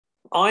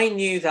I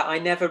knew that I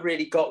never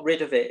really got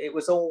rid of it. It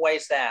was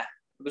always there.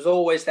 It was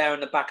always there in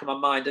the back of my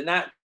mind. And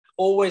that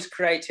always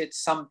created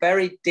some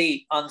very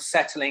deep,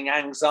 unsettling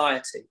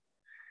anxiety.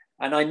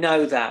 And I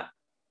know that.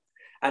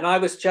 And I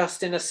was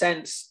just, in a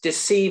sense,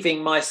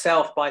 deceiving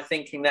myself by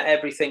thinking that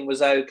everything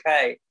was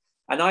okay.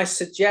 And I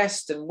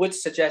suggest and would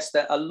suggest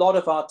that a lot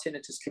of our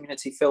tinnitus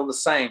community feel the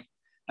same.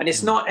 And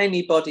it's not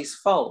anybody's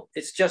fault.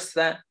 It's just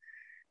that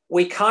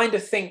we kind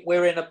of think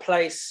we're in a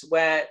place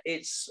where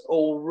it's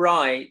all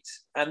right,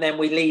 and then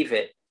we leave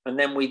it, and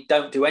then we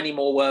don't do any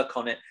more work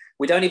on it.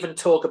 We don't even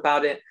talk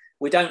about it.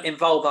 We don't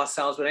involve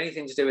ourselves with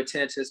anything to do with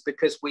tinnitus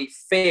because we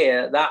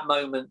fear that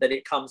moment that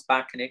it comes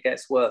back and it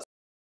gets worse.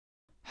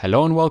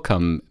 Hello and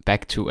welcome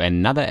back to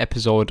another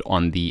episode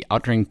on the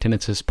Outring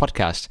Tinnitus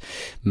podcast.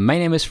 My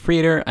name is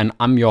Frieder and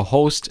I'm your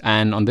host,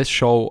 and on this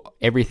show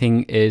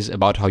everything is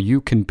about how you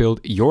can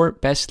build your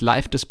best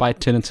life despite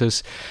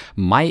tinnitus.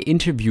 My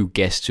interview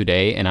guest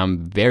today, and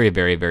I'm very,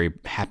 very, very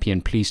happy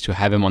and pleased to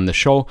have him on the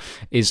show,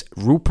 is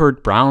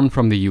Rupert Brown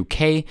from the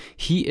UK.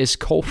 He is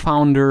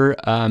co-founder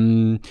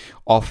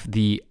of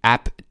the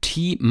app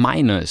T-,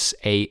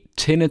 a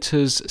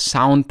tinnitus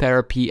sound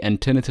therapy and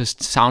tinnitus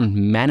sound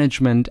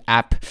management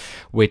app,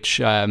 which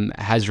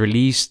has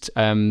released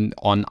on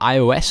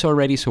iOS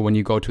already. So when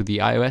you go to the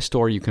iOS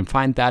store, you can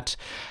find that.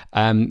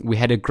 We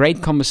had a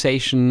great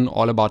conversation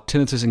all about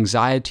tinnitus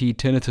anxiety,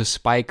 tinnitus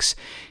spikes,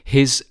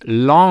 his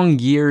long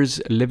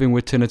years living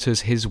with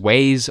tinnitus, his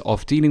ways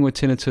of dealing with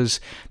tinnitus,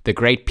 the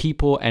great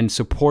people and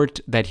support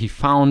that he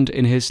found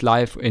in his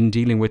life in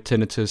dealing with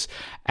tinnitus.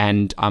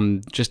 And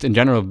I'm just in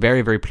general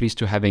very, very pleased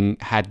to having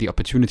had the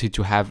opportunity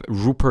to have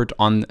Rupert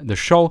on the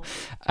show.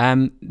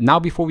 Now,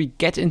 before we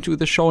get into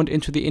the show and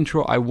into the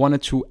intro, I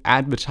wanted to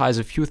advertise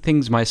a few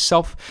things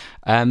myself.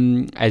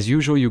 As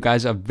usual, you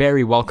guys are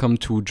very welcome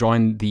to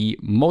join the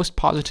most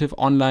positive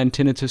online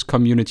tinnitus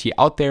community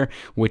out there,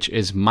 which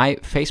is my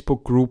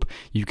Facebook group.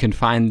 You can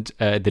find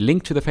the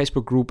link to the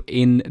Facebook group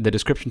in the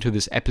description to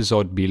this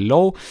episode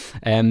below.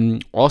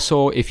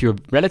 Also, if you're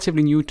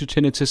relatively new to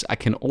tinnitus, I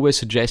can always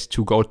suggest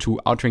to go to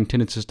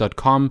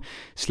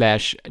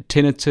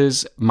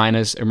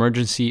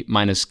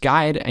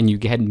outeringtinnitus.com/tinnitus-emergency-guide, and you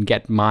can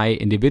get my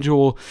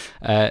individual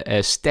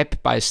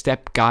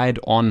step-by-step guide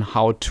on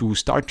how to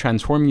start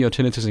transforming your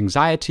tinnitus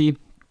anxiety.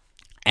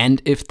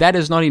 And if that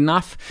is not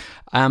enough,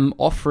 I'm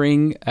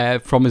offering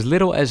from as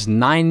little as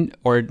 $9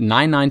 or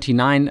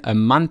 $9.99 a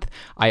month.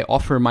 I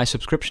offer my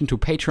subscription to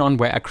Patreon,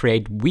 where I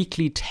create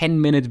weekly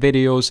 10-minute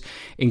videos,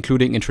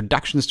 including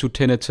introductions to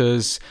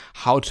tinnitus,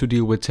 how to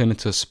deal with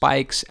tinnitus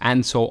spikes,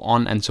 and so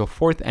on and so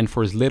forth. And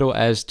for as little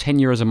as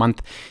 €10 a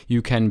month,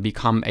 you can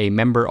become a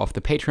member of the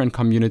Patreon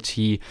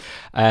community.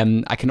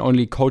 I can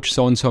only coach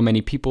so and so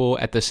many people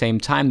at the same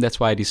time. That's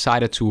why I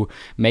decided to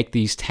make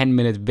these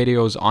 10-minute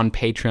videos on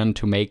Patreon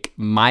to make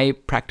my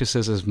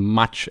practices as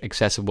much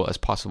accessible as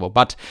possible.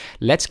 But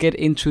let's get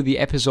into the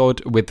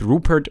episode with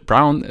Rupert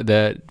Brown,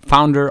 the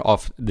founder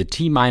of the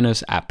T-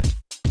 app.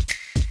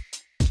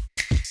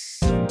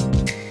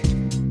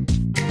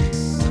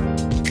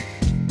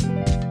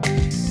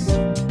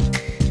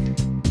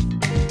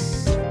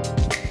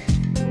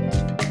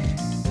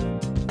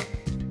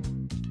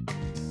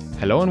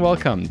 Hello and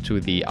welcome to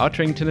the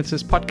Outring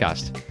Tinnitus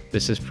podcast.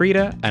 This is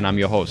Frieder and I'm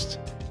your host.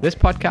 This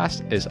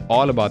podcast is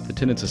all about the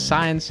tinnitus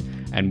science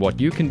and what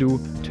you can do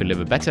to live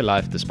a better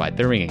life despite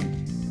the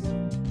ringing.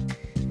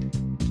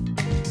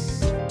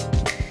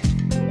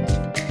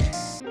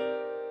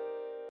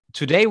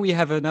 Today we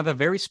have another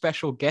very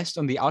special guest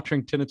on the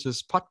Outring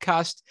Tinnitus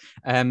podcast.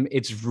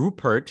 It's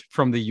Rupert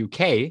from the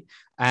UK,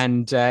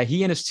 and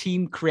he and his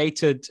team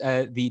created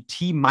the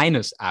T-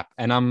 app.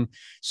 And I'm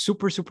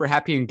super, super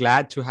happy and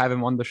glad to have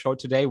him on the show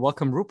today.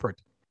 Welcome, Rupert.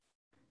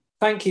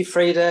 Thank you,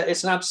 Frieda.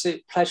 It's an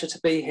absolute pleasure to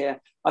be here.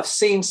 I've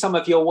seen some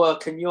of your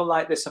work, and you're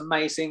like this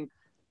amazing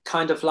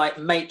kind of like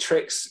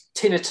matrix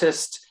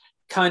tinnitus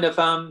kind of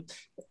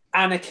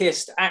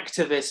anarchist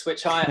activist,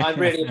 which I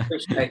really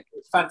appreciate.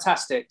 It's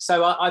fantastic.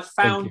 So I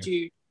found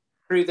you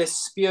through this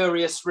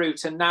spurious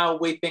route, and now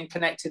we've been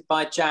connected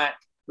by Jack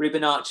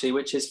Rubinacci,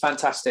 which is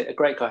fantastic. A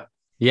great guy.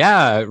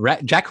 Yeah,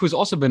 Jack, who's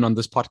also been on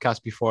this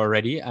podcast before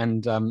already.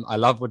 And I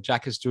love what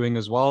Jack is doing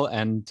as well.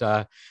 And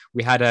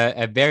we had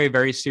a very,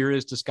 very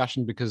serious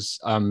discussion because,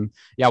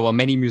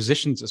 many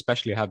musicians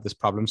especially have this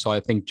problem. So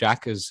I think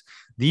Jack is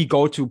the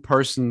go-to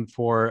person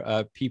for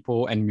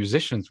people and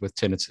musicians with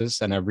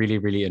tinnitus. And I really,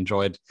 really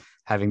enjoyed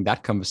having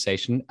that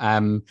conversation.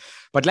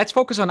 But let's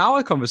focus on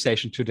our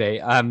conversation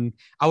today. I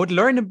would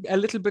like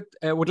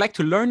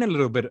to learn a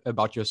little bit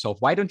about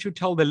yourself. Why don't you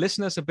tell the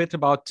listeners a bit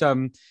about,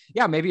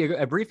 maybe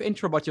a brief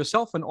intro about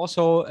yourself and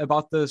also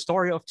about the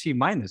story of T-.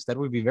 That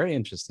would be very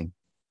interesting.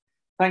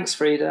 Thanks,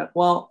 Frieda.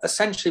 Well,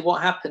 essentially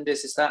what happened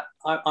is that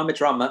I'm a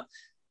drummer,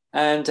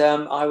 and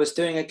I was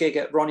doing a gig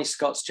at Ronnie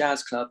Scott's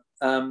Jazz Club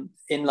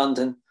in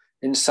London,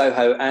 in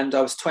Soho, and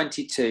I was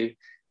 22.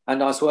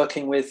 And I was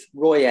working with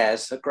Roy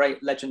Ayers, a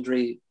great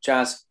legendary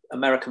jazz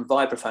American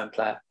vibraphone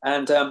player.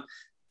 And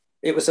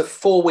it was a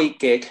 4-week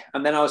gig,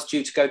 and then I was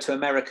due to go to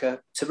America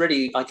to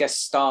really, I guess,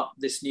 start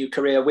this new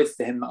career with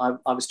him.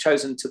 I was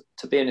chosen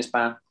to be in his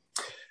band.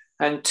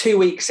 And 2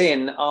 weeks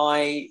in,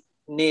 I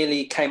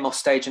nearly came off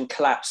stage and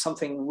collapsed.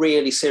 Something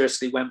really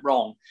seriously went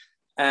wrong.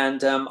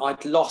 And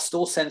I'd lost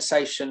all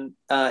sensation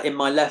in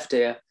my left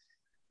ear.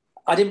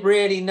 I didn't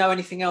really know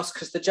anything else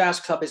because the jazz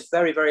club is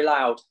very, very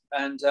loud.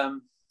 And,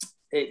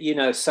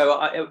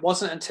 it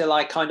wasn't until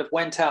I kind of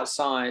went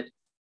outside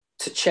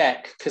to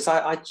check, because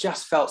I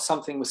just felt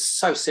something was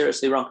so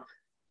seriously wrong.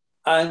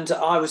 And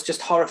I was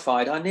just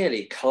horrified. I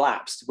nearly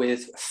collapsed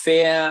with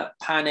fear,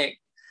 panic.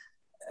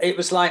 It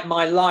was like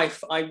my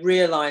life. I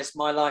realized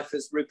my life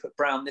as Rupert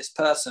Brown, this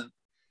person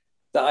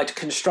that I'd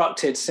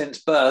constructed since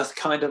birth,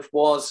 kind of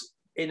was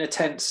in a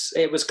tense,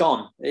 it was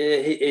gone.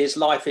 His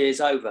life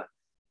is over.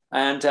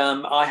 And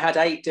I had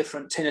 8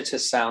 different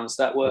tinnitus sounds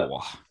that were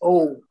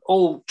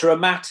all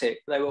dramatic.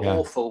 They were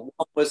awful.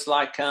 One was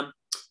like,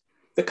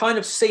 the kind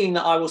of scene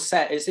that I will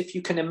set is, if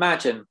you can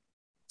imagine,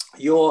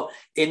 you're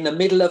in the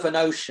middle of an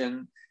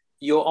ocean,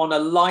 you're on a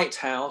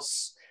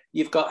lighthouse,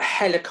 you've got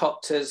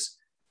helicopters,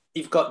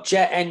 you've got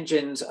jet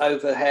engines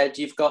overhead,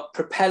 you've got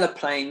propeller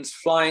planes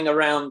flying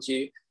around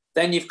you,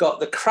 then you've got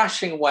the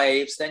crashing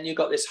waves, then you've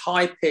got this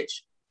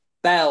high-pitched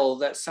bell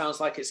that sounds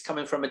like it's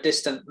coming from a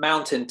distant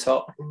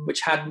mountaintop,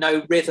 which had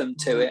no rhythm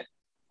to it.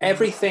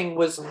 Everything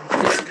was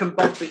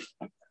discombobulated.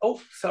 Oh,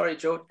 sorry,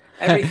 George.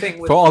 Everything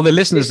was... For all the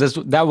listeners,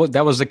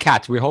 that was the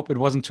cat. We hope it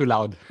wasn't too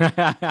loud.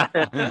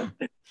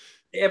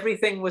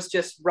 Everything was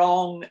just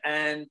wrong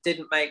and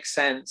didn't make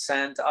sense.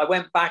 And I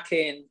went back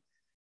in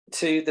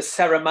to the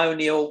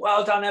ceremonial,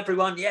 well done,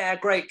 everyone. Yeah,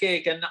 great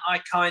gig. And I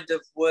kind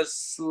of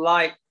was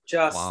like,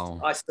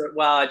 I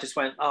just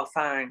went, oh,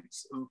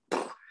 thanks. And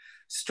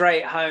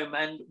straight home.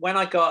 And when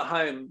I got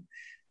home,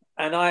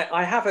 and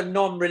I have a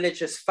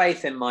non-religious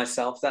faith in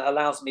myself that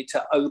allows me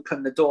to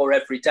open the door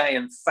every day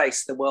and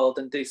face the world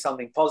and do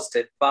something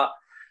positive. But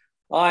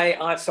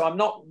so I'm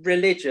not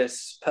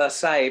religious per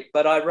se,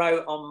 but I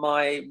wrote on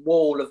my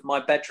wall of my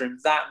bedroom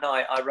that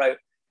night, I wrote,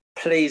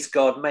 please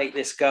God, make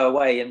this go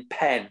away, in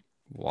pen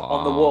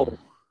on the wall.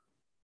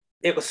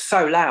 It was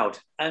so loud.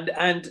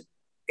 And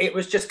it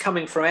was just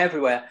coming from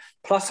everywhere.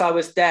 Plus I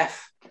was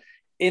deaf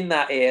in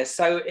that ear.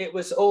 So it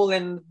was all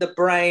in the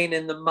brain,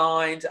 in the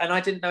mind, and I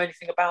didn't know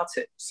anything about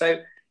it. So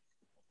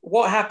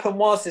what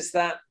happened is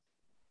that,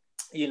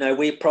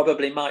 we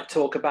probably might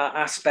talk about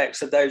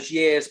aspects of those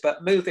years,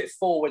 but move it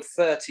forward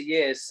 30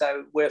 years.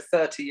 So we're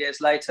 30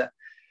 years later.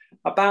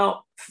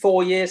 About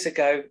 4 years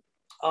ago,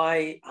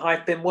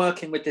 I've been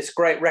working with this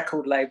great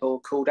record label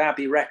called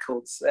Abbey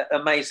Records. They're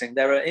amazing.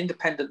 They're an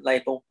independent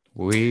label.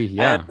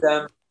 And,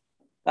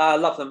 I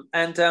love them.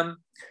 And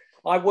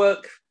I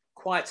work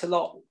quite a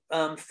lot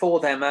for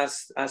them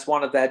as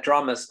one of their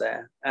drummers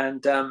there.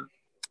 And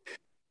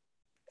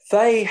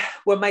they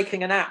were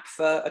making an app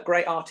for a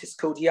great artist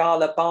called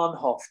Jarle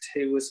Barnhoft,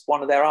 who was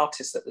one of their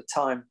artists at the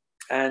time.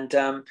 And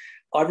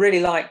I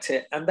really liked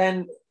it. And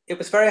then it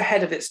was very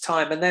ahead of its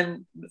time. And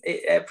then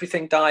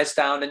everything dies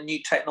down, and new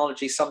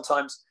technology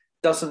sometimes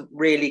doesn't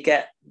really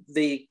get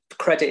the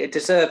credit it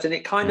deserved. And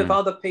it kind of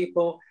other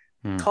people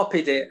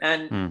copied it.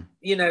 And,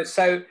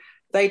 so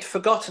they'd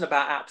forgotten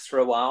about apps for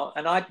a while,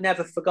 and I'd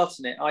never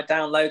forgotten it. I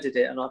downloaded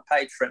it and I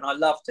paid for it and I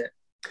loved it.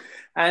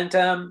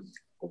 And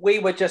we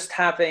were just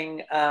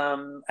having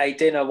a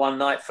dinner one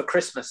night for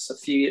Christmas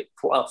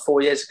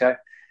 4 years ago.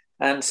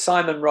 And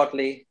Simon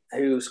Rodley,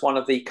 who's one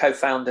of the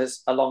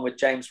co-founders, along with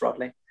James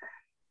Rodley,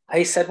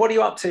 he said, what are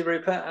you up to,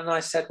 Rupert? And I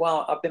said,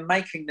 well, I've been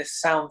making this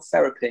sound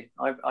therapy.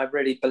 I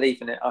really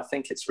believe in it. I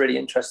think it's really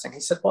interesting. He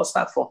said, what's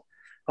that for?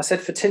 I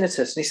said, for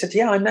tinnitus. And he said,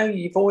 yeah, I know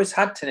you've always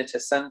had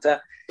tinnitus. And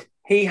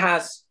he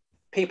has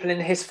people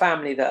in his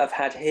family that have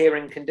had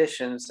hearing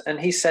conditions. And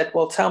he said,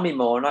 well, tell me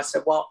more. And I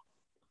said, well,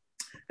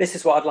 this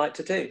is what I'd like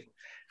to do.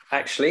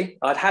 Actually,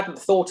 I hadn't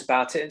thought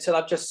about it until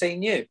I've just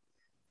seen you.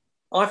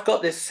 I've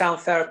got this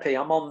sound therapy.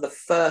 I'm on the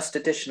first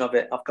edition of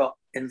it. I've got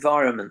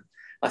environment.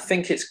 I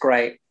think it's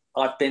great.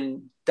 I've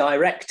been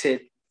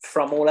directed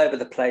from all over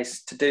the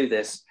place to do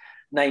this.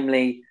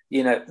 Namely,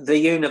 the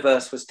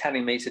universe was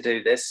telling me to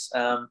do this.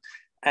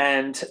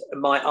 And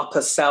my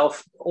upper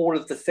self, all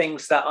of the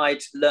things that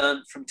I'd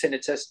learned from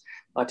tinnitus,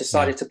 I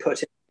decided to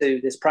put into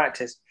this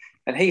practice.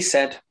 And he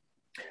said,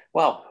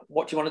 well,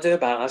 what do you want to do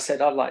about it? I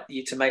said, I'd like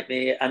you to make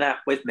me an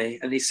app with me.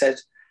 And he said,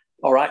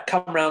 all right,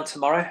 come round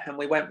tomorrow. And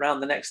we went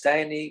round the next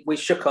day, and we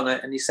shook on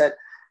it. And he said,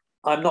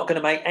 I'm not going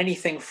to make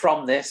anything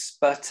from this,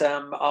 but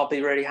I'll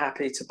be really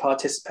happy to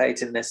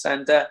participate in this.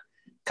 And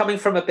coming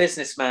from a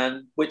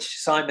businessman, which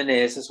Simon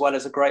is, as well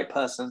as a great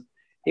person,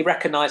 he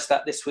recognized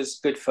that this was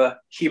good for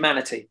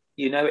humanity.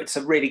 It's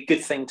a really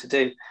good thing to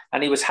do.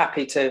 And he was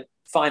happy to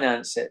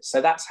finance it.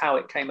 So that's how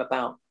it came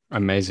about.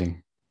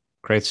 Amazing.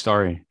 Great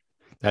story.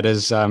 That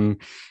is,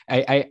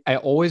 I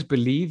always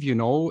believe,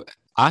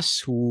 us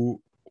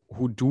who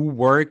do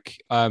work,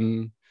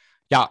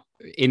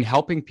 in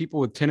helping people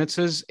with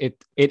tinnitus, it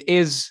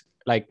is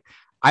like,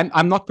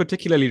 I'm not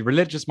particularly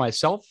religious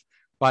myself,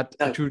 but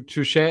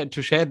to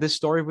share this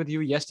story with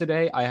you,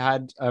 yesterday I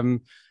had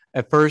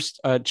first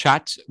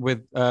chat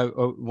with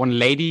one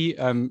lady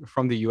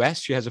from the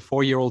US. She has a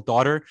 4-year-old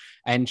daughter,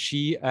 and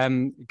she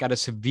got a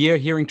severe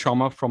hearing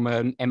trauma from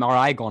an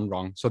MRI gone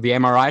wrong. So the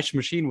MRI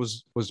machine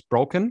was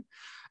broken,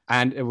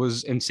 and it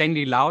was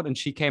insanely loud. And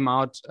she came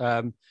out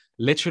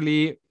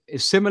literally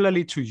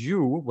similarly to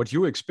you, what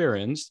you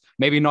experienced,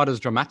 maybe not as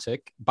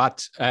dramatic,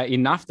 but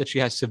enough that she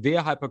has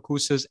severe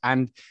hyperacusis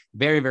and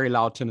very, very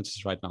loud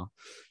tinnitus right now.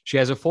 She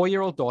has a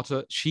 4-year-old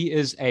daughter. She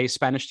is a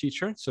Spanish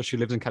teacher. So she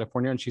lives in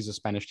California and she's a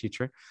Spanish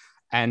teacher.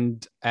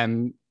 And,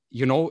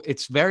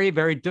 it's very,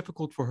 very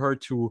difficult for her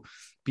to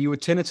be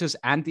with tinnitus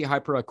and the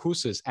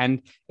hyperacusis.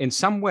 And in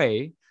some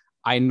way,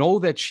 I know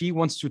that she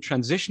wants to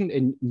transition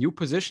in new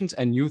positions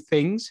and new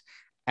things.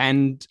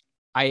 And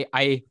I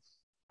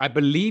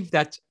believe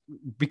that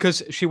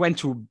because she went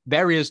to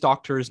various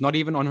doctors, not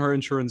even on her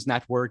insurance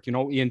network,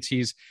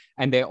 ENTs,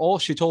 and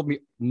she told me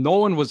no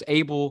one was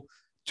able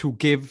to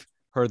give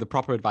her the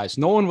proper advice.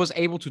 No one was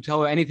able to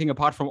tell her anything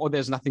apart from,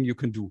 there's nothing you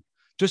can do.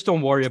 Just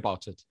don't worry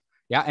about it.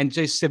 Yeah. And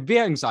just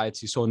severe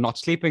anxiety. So not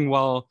sleeping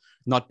well,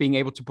 not being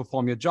able to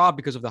perform your job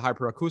because of the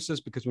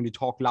hyperacusis, because when you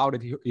talk loud,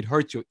 it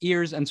hurts your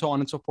ears and so on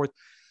and so forth.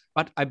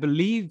 But I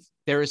believe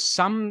there is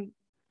something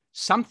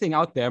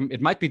out there.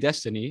 It might be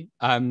destiny,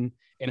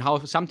 and how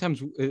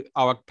sometimes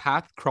our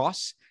path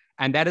cross,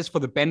 and that is for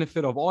the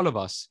benefit of all of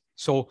us.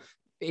 So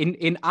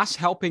in us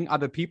helping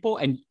other people,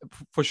 and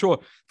for sure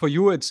for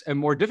you it's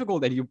more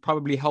difficult, and you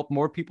probably help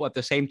more people at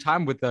the same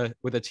time with the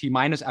T-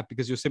 app,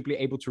 because you're simply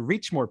able to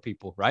reach more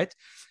people, right?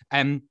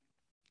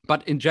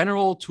 But in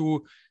general,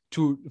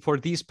 for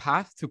these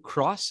paths to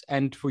cross,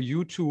 and for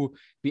you to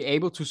be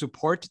able to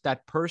support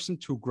that person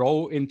to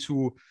grow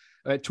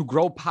to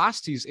grow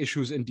past these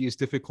issues and these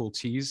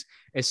difficulties,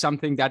 is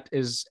something that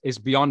is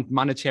beyond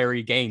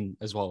monetary gain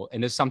as well.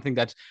 And is something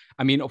that,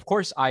 of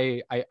course,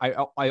 I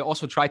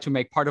also try to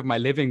make part of my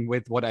living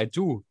with what I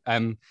do.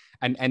 And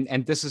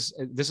this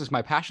is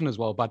my passion as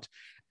well. But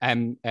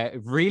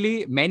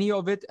really many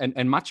of it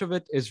and much of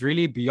it is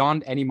really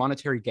beyond any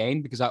monetary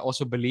gain, because I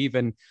also believe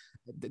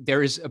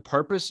there is a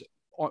purpose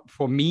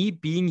for me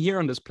being here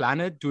on this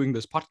planet, doing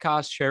this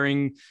podcast,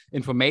 sharing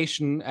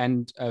information,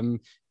 and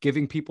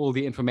giving people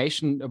the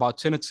information about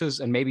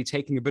tinnitus, and maybe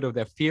taking a bit of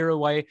their fear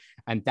away.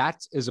 And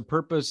that is a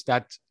purpose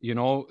that,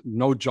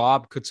 no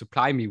job could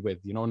supply me with,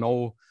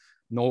 no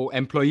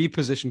employee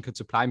position could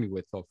supply me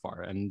with so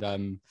far.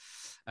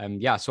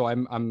 So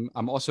I'm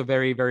also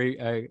very,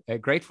 very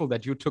grateful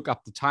that you took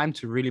up the time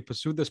to really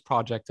pursue this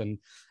project and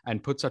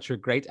put such a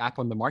great app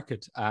on the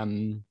market.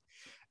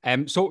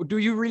 So do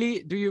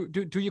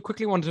you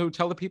quickly want to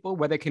tell the people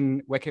where they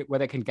can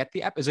get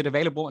the app? Is it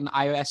available on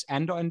iOS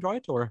and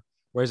Android, or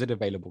where is it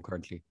available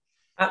currently?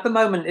 At the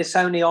moment, it's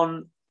only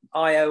on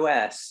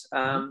iOS.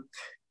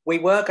 We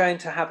were going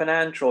to have an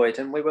Android,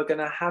 and we were going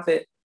to have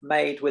it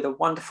made with a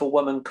wonderful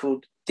woman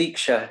called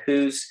Diksha,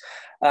 who's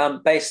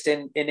based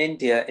in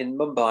India, in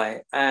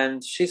Mumbai.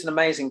 And she's an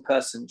amazing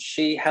person.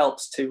 She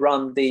helps to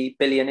run the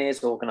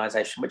Billionaires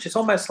Organization, which is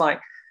almost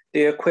like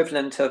the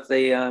equivalent of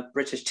the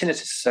British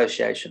Tinnitus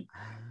Association.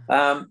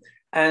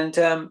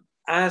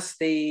 As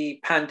the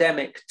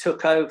pandemic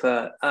took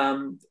over,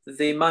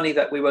 the money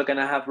that we were going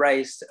to have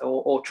raised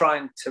or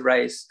trying to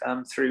raise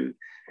through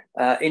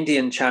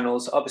Indian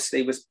channels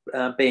obviously was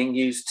being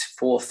used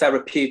for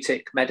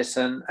therapeutic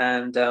medicine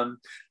and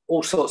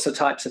all sorts of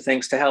types of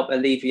things to help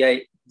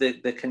alleviate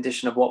the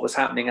condition of what was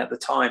happening at the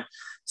time.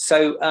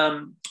 So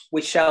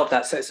we shelved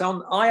that. So it's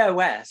on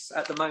iOS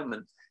at the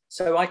moment.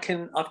 So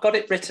I've got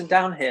it written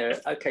down here.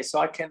 Okay, so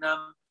I can,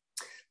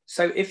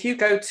 so if you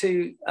go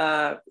to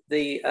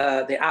the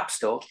App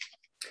Store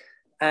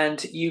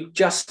and you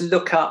just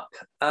look up,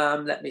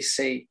 let me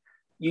see,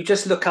 you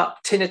just look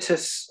up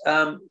tinnitus,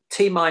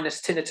 T-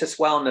 tinnitus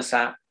wellness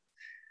app,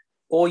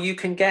 or you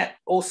can get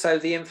also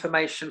the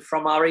information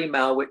from our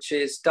email, which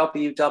is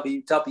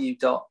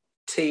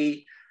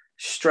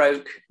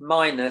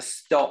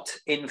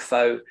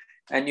www.t-minus.info.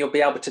 And you'll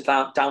be able to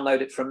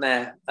download it from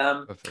there.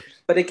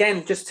 But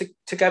again, just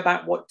to go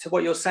back to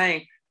what you're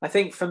saying, I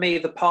think for me,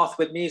 the path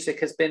with music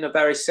has been a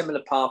very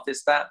similar path,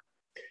 is that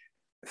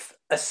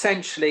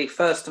essentially,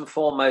 first and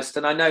foremost,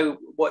 and I know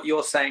what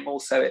you're saying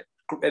also, it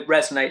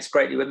resonates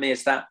greatly with me,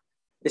 is that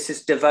this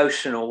is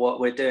devotional,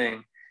 what we're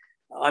doing.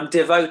 I'm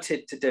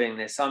devoted to doing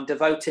this. I'm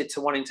devoted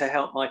to wanting to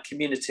help my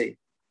community.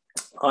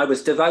 I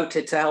was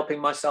devoted to helping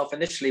myself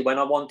initially when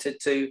I wanted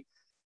to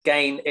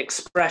gain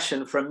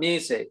expression from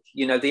music.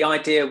 The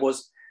idea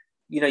was,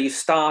 you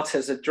start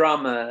as a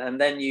drummer and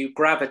then you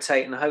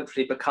gravitate and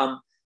hopefully become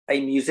a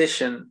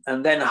musician.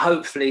 And then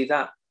hopefully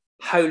that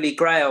holy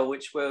grail,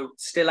 which we're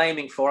still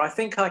aiming for, I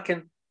think I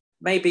can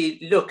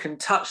maybe look and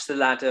touch the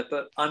ladder,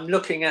 but I'm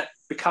looking at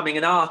becoming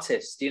an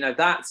artist.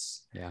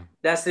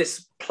 There's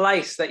this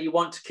place that you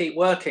want to keep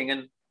working.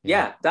 And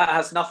that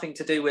has nothing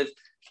to do with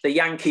the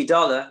Yankee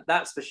dollar.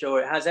 That's for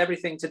sure. It has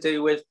everything to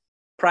do with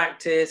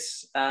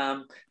practice,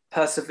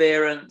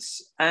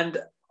 perseverance, and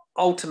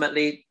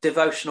ultimately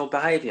devotional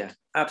behavior.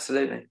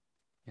 Absolutely.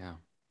 Yeah.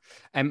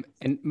 And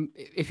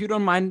if you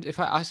don't mind,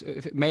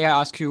 may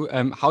I ask you,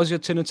 how's your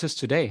tinnitus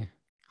today?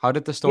 How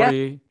did the Yeah,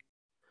 story?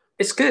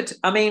 it's good.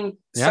 I mean,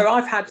 Yeah. so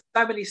I've had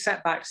so many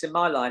setbacks in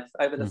my life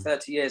over the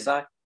 30 years.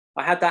 I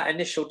had that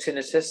initial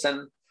tinnitus,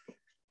 and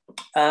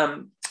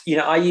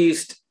I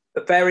used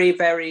a very,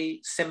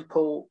 very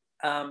simple,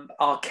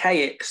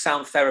 archaic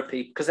sound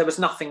therapy because there was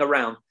nothing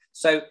around.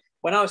 So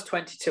when I was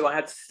 22, I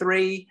had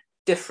 3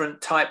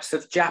 different types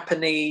of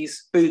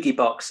Japanese boogie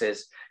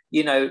boxes.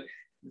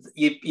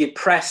 You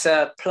press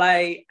a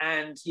play,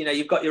 and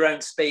you've got your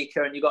own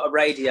speaker, and you've got a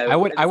radio.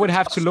 I would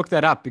have to look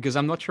that up because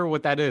I'm not sure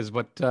what that is,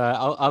 but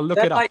I'll look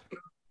They're it up. like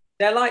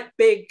they're like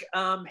big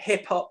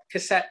hip hop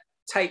cassette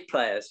tape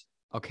players.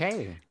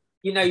 Okay.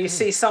 You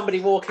see somebody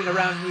walking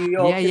around New Yeah,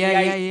 York in yeah,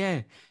 the yeah, 80s.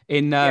 yeah.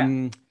 In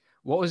Yeah.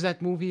 what was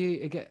that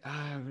movie again?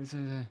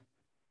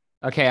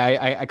 Okay,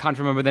 I can't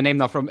remember the name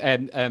now. From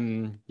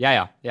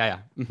yeah.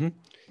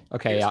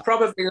 Okay, It's yeah.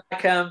 probably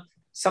like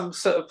some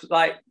sort of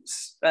like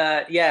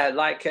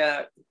like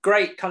a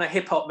great kind of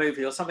hip hop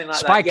movie or something like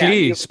that. Spike Yeah,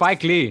 Lee,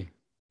 Spike Lee,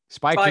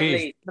 Spike Spike Lee.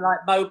 Lee, like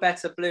Mo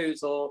Better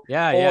Blues or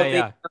Yeah, yeah, or the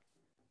yeah,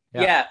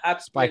 yeah. yeah,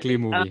 Spike Lee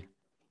absolutely. movie.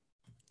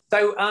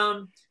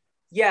 So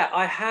yeah,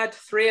 I had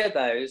 3 of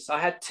those. I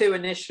had 2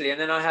 initially, and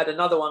then I had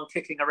another one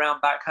kicking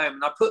around back home,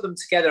 and I put them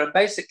together. And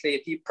basically,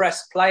 if you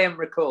press play and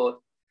record,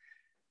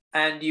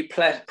 and you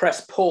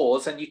press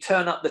pause, and you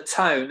turn up the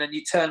tone and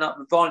you turn up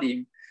the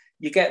volume,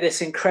 you get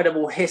this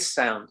incredible hiss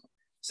sound.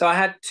 So I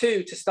had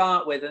 2 to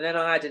start with, and then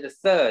I added a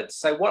third.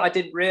 So what I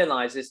didn't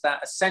realize is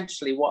that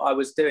essentially what I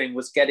was doing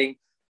was getting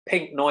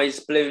pink noise,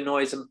 blue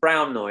noise, and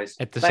brown noise.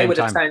 At the They same were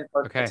the time. tones I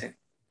was Okay. getting.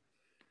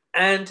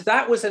 And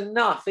that was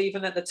enough,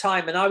 even at the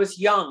time. And I was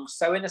young.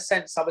 So in a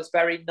sense, I was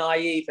very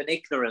naive and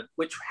ignorant,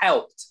 which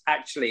helped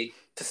actually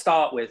to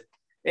start with.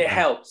 It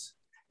helped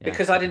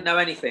because I didn't know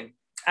anything.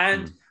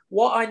 And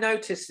what I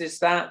noticed is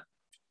that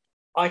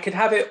I could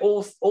have it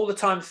all the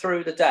time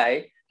through the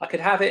day. I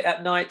could have it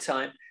at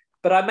nighttime,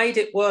 but I made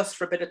it worse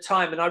for a bit of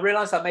time. And I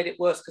realized I made it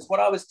worse because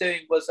what I was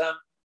doing was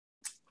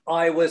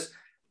I was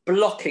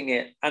blocking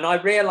it. And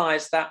I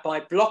realized that by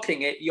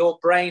blocking it, your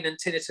brain and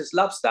tinnitus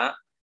loves that.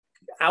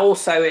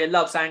 Also, it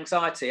loves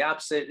anxiety,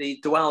 absolutely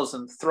dwells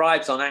and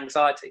thrives on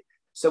anxiety.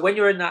 So when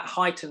you're in that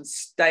heightened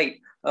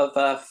state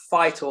of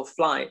fight or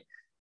flight,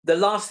 the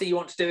last thing you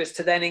want to do is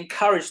to then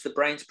encourage the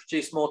brain to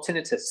produce more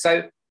tinnitus.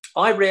 So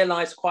I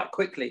realized quite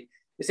quickly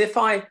is if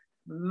I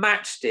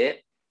matched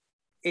it,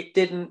 it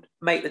didn't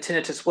make the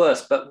tinnitus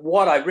worse. But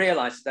what I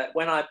realized is that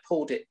when I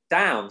pulled it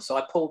down, so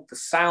I pulled the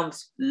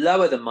sounds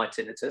lower than my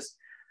tinnitus,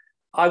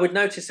 I would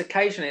notice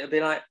occasionally it would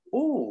be like,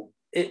 ooh,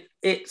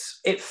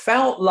 it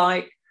felt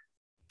like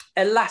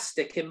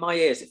elastic in my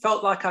ears. It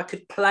felt like I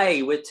could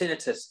play with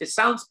tinnitus. It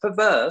sounds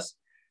perverse,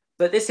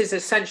 but this is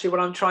essentially what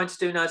I'm trying to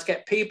do now, is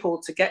get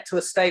people to get to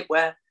a state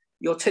where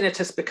your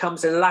tinnitus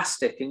becomes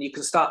elastic and you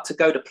can start to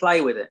go to play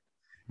with it.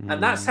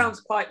 And that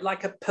sounds quite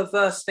like a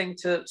perverse thing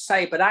to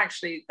say, but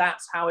actually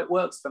that's how it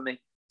works for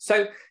me.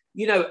 So,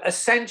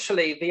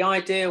 essentially the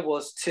idea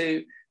was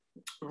to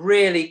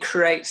really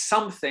create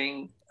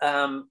something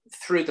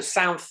through the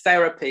sound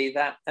therapy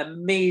that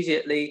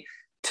immediately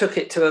took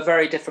it to a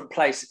very different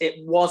place. It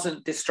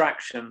wasn't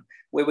distraction.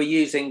 We were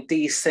using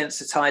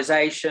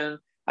desensitization,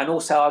 and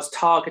also I was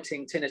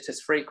targeting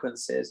tinnitus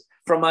frequencies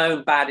from my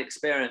own bad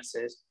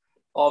experiences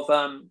of,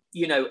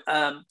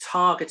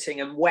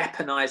 targeting and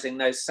weaponizing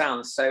those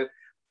sounds. So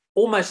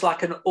almost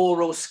like an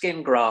oral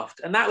skin graft.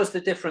 And that was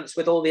the difference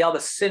with all the other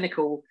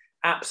cynical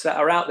apps that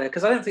are out there,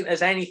 because I don't think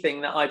there's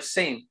anything that I've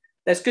seen.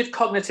 There's good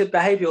cognitive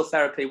behavioral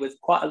therapy with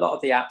quite a lot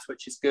of the apps,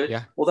 which is good.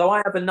 Yeah. Although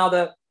I have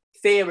another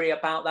theory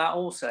about that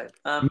also.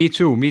 Me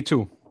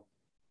too.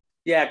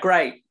 Yeah,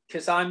 great.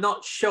 Because I'm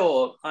not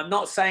sure. I'm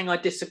not saying I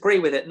disagree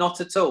with it, not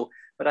at all.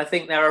 But I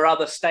think there are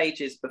other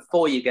stages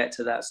before you get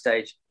to that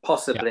stage,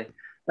 possibly. Yeah.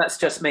 That's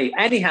just me.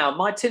 Anyhow,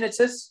 my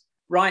tinnitus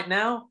right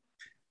now,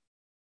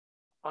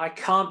 I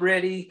can't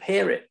really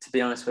hear it, to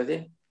be honest with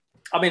you.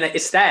 I mean,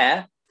 it's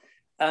there.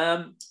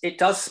 It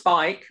does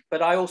spike,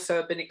 but I also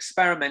have been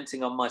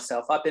experimenting on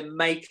myself. I've been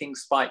making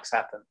spikes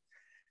happen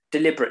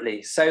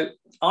deliberately. So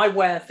I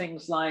wear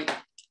things like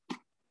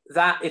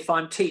that if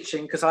I'm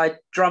teaching, because I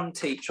drum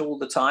teach all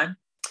the time.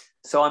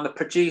 So I'm a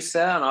producer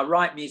and I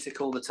write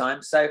music all the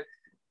time. So,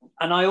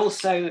 and I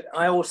also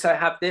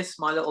have this,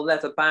 my little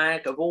leather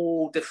bag of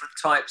all different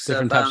types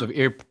of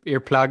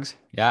earplugs.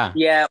 Yeah.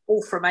 Yeah,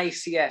 all from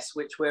ACS,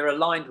 which we're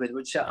aligned with,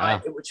 which is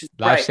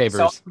great.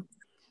 Lifesavers. So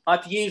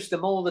I've used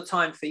them all the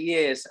time for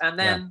years. And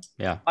then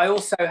I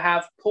also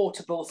have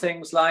portable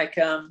things like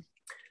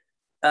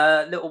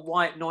little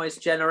white noise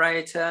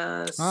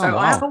generators.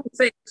 I have all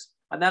things.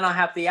 And then I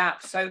have the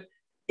app. So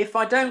if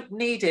I don't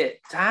need it,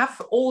 to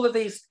have all of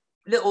these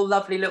little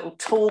lovely little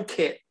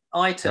toolkit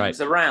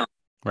items around,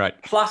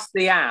 plus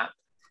the app,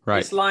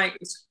 it's like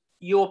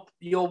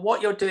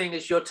what you're doing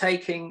is you're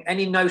taking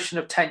any notion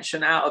of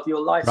tension out of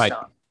your lifestyle.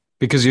 Right.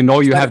 Because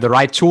you have the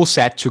right tool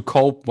set to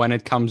cope when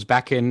it comes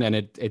back in and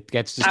it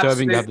gets disturbing.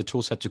 Absolutely. You have the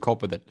tool set to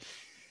cope with it.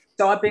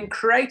 So I've been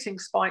creating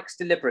spikes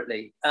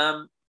deliberately.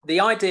 The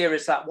idea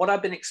is that what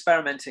I've been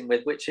experimenting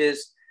with, which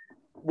is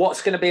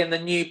what's going to be in the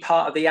new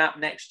part of the app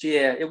next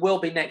year, it will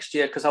be next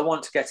year because I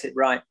want to get it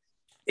right,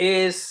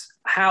 is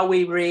how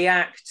we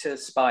react to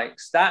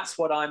spikes. That's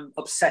what I'm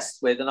obsessed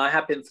with, and I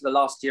have been for the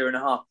last year and a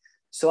half.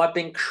 So I've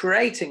been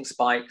creating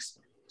spikes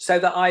so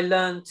that I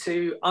learn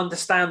to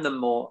understand them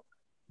more.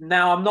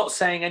 Now, I'm not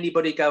saying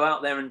anybody go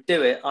out there and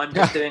do it. I'm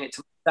just doing it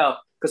to myself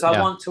because I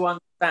want to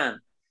understand.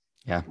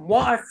 Yeah.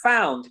 What I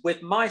found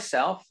with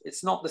myself,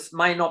 it's not this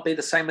may not be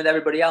the same with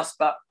everybody else,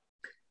 but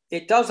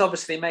it does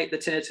obviously make the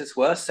tinnitus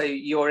worse. So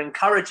you're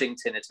encouraging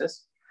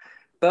tinnitus.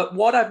 But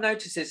what I've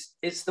noticed is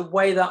it's the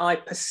way that I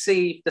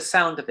perceive the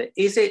sound of it.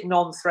 Is it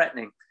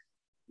non-threatening?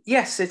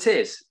 Yes, it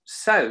is.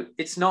 So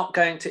it's not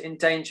going to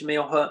endanger me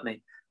or hurt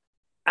me.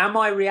 Am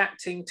I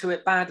reacting to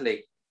it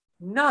badly?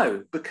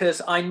 No,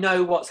 because I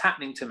know what's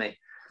happening to me.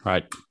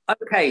 Right.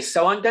 Okay,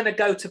 so I'm going to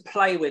go to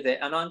play with it,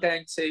 and I'm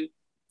going to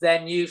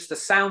then use the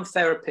sound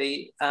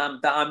therapy that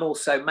I'm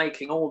also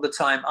making all the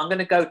time. I'm going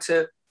to go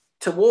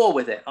to war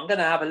with it. I'm going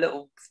to have a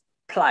little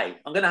play.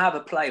 I'm going to have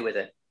a play with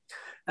it.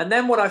 And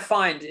then what I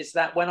find is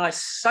that when I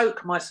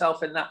soak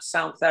myself in that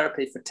sound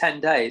therapy for 10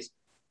 days,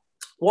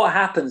 what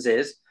happens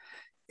is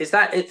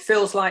that it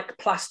feels like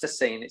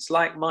plasticine. It's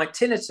like my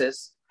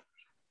tinnitus,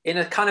 in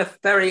a kind of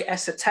very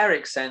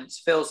esoteric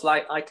sense, feels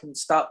like I can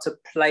start to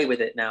play with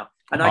it now.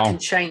 And I can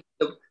change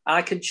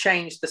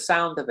the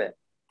sound of it.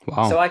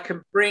 Wow. So I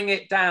can bring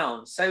it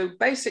down. So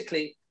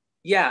basically,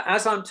 yeah,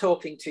 as I'm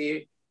talking to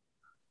you,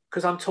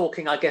 because I'm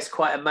talking, I guess,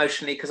 quite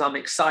emotionally because I'm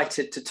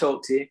excited to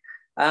talk to you.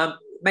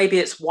 Maybe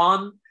it's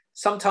 1,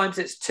 sometimes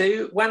it's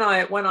 2. When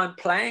I'm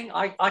playing,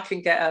 I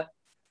can get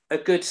a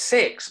good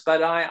 6,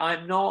 but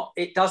I'm not.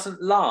 It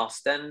doesn't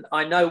last, and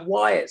I know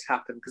why it's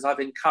happened because I've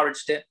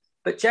encouraged it.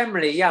 But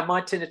generally, yeah,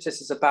 my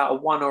tinnitus is about a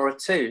 1 or a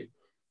 2.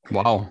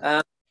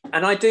 Wow.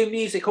 And I do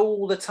music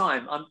all the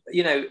time.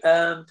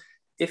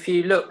 If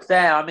you look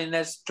there, I mean,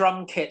 there's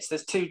drum kits.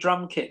 There's 2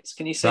 drum kits.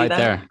 Can you see right that?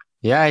 there?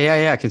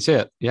 Yeah. I can see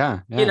it.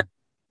 Yeah. You know,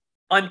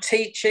 I'm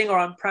teaching or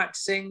I'm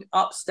practicing.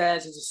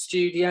 Upstairs is a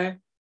studio.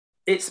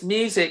 It's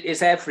music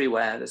is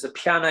everywhere. There's a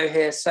piano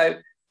here. So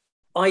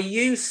I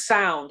use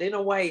sound. In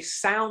a way,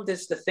 sound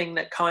is the thing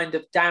that kind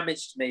of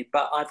damaged me,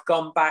 but I've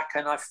gone back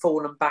and I've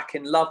fallen back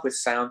in love with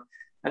sound.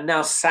 And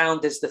now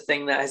sound is the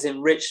thing that has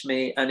enriched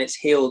me and it's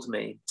healed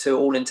me to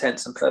all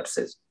intents and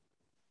purposes.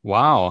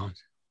 Wow.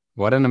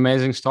 What an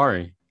amazing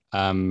story.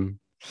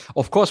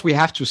 Of course, we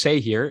have to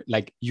say here,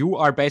 like you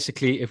are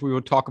basically, if we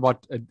would talk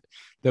about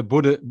the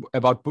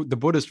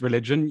Buddhist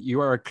religion,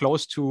 you are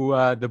close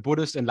to the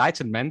Buddhist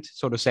enlightenment,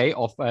 so to say,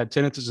 of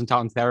tinnitus and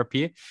sound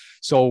therapy.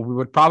 So we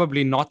would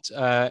probably not.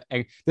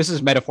 This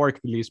is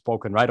metaphorically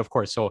spoken, right? Of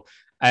course. So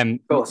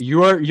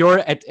you're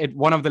at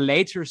one of the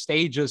later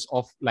stages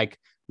of like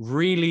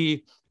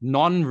really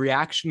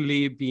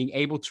non-reactionally being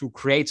able to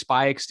create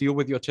spikes, deal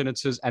with your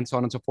tinnitus, and so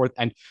on and so forth.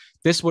 And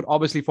this would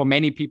obviously for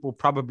many people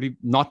probably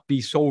not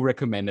be so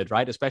recommended,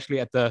 right? Especially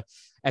at the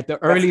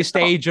early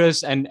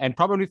stages. And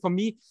probably for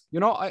me,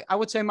 I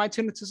would say my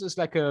tinnitus is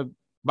like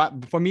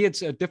but for me, it's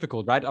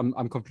difficult, right?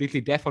 I'm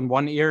completely deaf on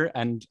one ear,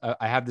 and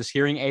I have this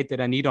hearing aid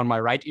that I need on my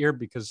right ear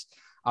because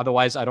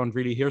otherwise I don't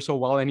really hear so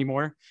well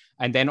anymore.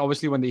 And then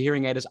obviously when the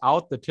hearing aid is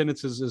out, the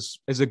tinnitus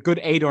is a good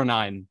 8 or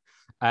 9.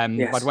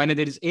 Yes. But when it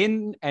is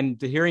in and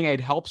the hearing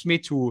aid helps me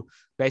to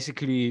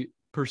basically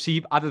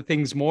perceive other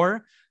things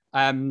more,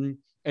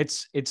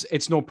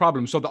 it's no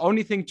problem. So the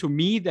only thing to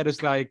me that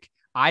is like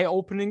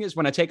eye-opening is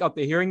when I take out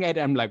the hearing aid,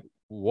 I'm like,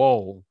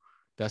 whoa,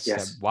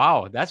 that's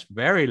wow, that's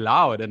very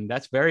loud. And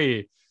that's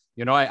very,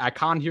 I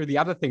can't hear the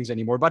other things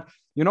anymore. But,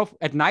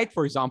 at night,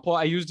 for example,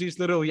 I use these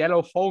little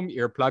yellow foam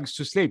earplugs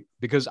to sleep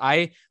because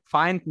I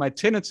find my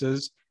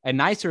tinnitus a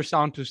nicer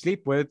sound to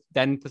sleep with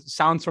than the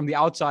sounds from the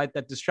outside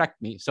that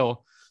distract me.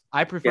 So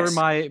I prefer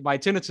my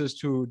tinnitus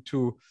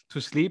to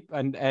sleep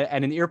and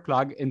an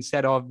earplug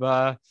instead of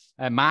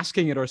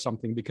masking it or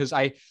something, because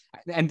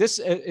and this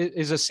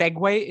is a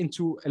segue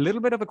into a little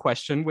bit of a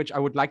question, which I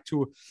would like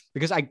to,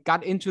 because I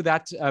got into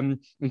that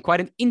in quite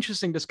an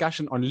interesting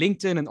discussion on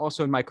LinkedIn and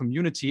also in my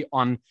community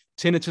on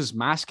tinnitus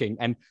masking.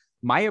 And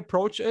my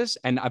approach is,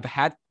 and I've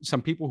had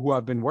some people who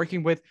I've been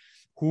working with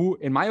who,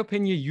 in my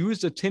opinion, use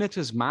the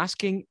tinnitus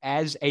masking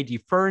as a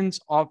deference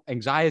of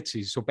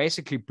anxiety. So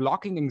basically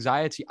blocking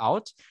anxiety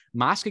out,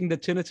 masking the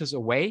tinnitus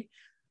away,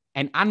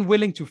 and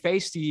unwilling to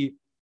face the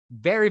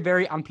very,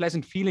 very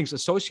unpleasant feelings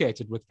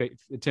associated with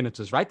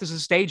tinnitus, right? This is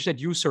a stage that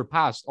you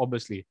surpassed,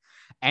 obviously.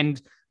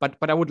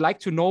 But I would like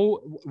to know,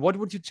 what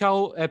would you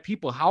tell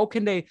people? How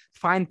can they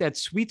find that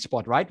sweet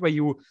spot, right? Where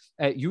you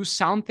use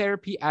sound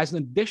therapy as an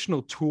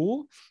additional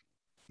tool,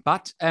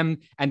 but, and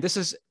this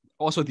is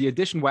also the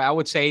addition where I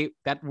would say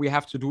that we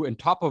have to do on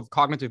top of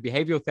cognitive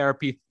behavioral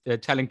therapy,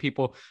 telling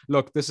people,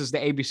 look, this is the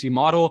ABC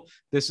model.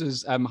 This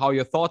is how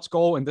your thoughts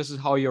go, and this is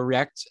how you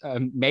react.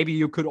 Maybe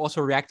you could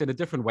also react in a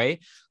different way.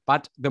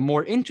 But the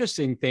more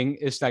interesting thing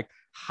is like,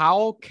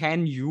 how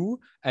can you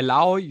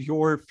allow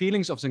your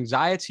feelings of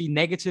anxiety,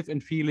 negative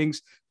and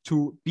feelings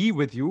to be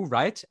with you,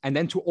 right? And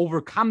then to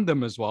overcome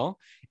them as well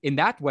in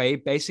that way,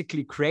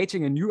 basically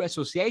creating a new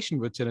association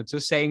with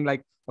tinnitus, saying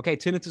like, okay,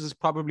 tinnitus is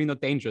probably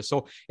not dangerous.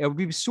 So it would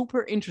be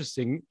super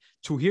interesting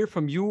to hear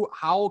from you.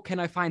 How can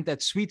I find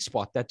that sweet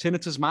spot that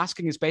tinnitus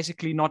masking is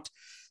basically not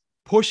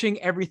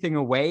pushing everything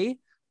away,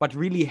 but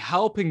really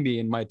helping me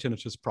in my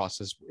tinnitus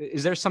process?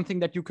 Is there something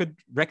that you could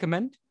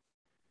recommend?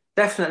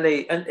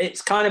 Definitely. And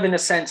it's kind of, in a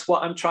sense,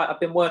 what I've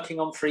been working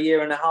on for a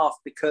year and a half,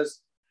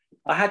 because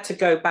I had to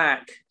go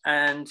back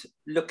and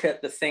look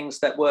at the things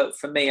that worked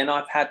for me. And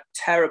I've had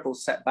terrible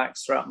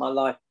setbacks throughout my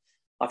life.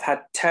 I've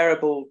had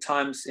terrible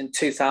times in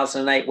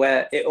 2008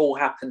 where it all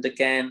happened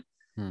again.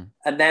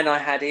 And then I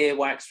had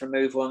earwax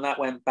removal and that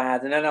went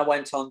bad. And then I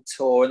went on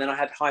tour and then I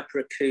had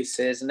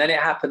hyperacusis and then it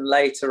happened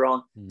later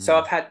on. So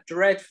I've had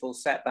dreadful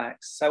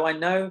setbacks. So I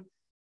know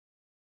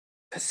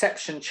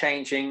perception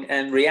changing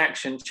and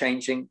reaction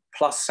changing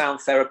plus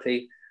sound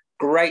therapy,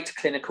 great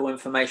clinical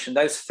information.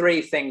 Those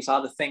three things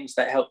are the things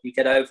that help you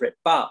get over it.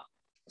 But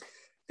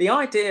the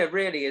idea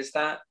really is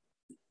that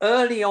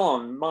early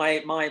on,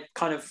 my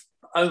kind of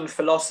own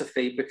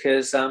philosophy,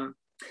 because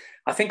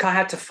I think I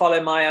had to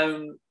follow my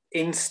own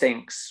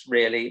instincts,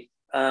 really.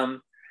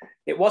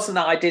 It wasn't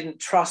that I didn't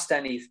trust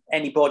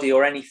anybody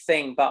or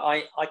anything, but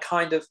I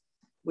kind of,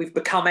 we've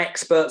become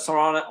experts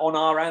on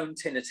our own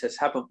tinnitus,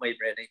 haven't we,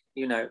 really?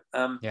 You know?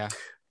 Yeah.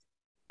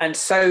 And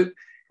so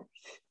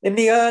in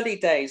the early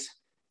days,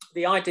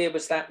 the idea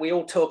was that we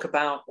all talk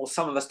about, or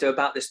some of us do,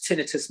 about this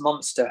tinnitus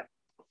monster.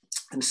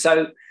 And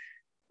so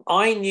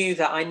I knew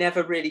that I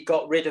never really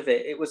got rid of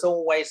it. It was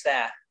always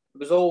there. It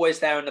was always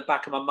there in the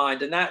back of my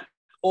mind. And that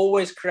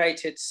always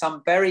created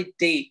some very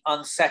deep,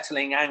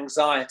 unsettling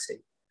anxiety.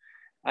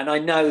 And I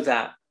know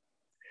that.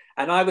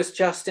 And I was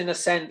just, in a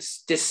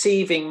sense,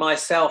 deceiving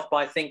myself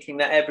by thinking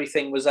that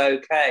everything was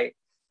okay.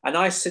 And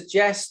I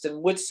suggest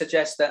and would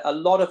suggest that a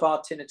lot of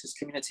our tinnitus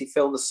community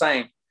feel the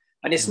same.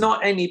 And it's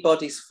not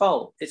anybody's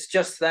fault. It's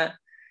just that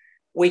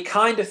we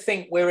kind of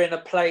think we're in a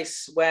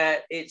place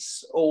where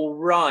it's all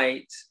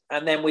right,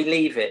 and then we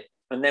leave it,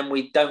 and then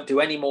we don't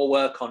do any more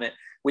work on it.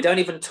 We don't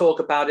even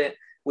talk about it.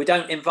 We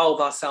don't involve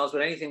ourselves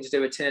with anything to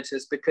do with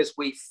tinnitus because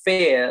we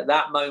fear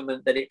that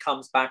moment that it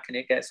comes back and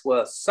it gets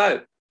worse.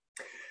 So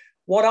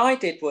what I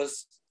did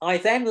was, I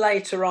then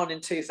later on in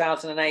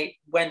 2008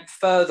 went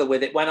further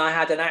with it when I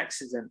had an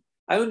accident.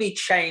 Only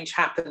change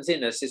happens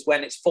in us is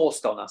when it's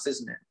forced on us,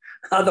 isn't it?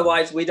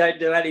 Otherwise, we don't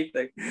do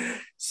anything.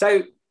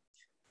 So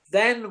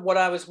then what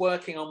I was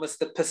working on was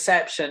the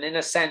perception, in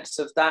a sense,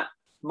 of that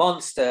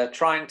monster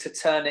trying to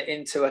turn it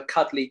into a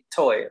cuddly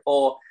toy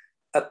or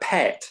a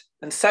pet.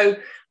 And so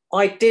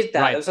I did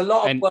that. Right. There was a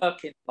lot of work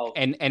involved.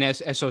 And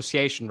as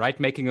association, right?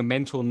 Making a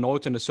mental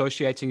note and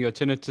associating your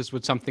tinnitus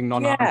with something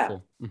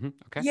non-harmful. Yeah.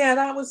 Okay. Yeah,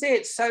 that was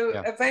it. So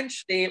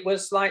eventually it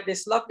was like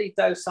this lovely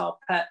docile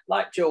pet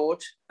like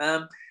George.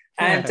 And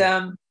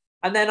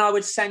then I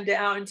would send it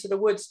out into the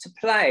woods to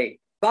play.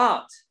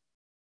 But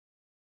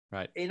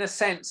in a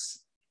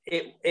sense,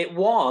 it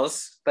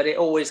was, but it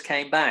always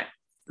came back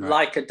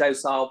like a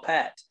docile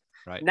pet.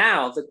 Right.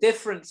 Now, the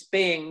difference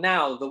being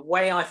now, the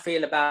way I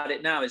feel about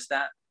it now is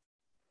that,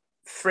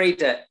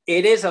 Frida,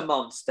 it is a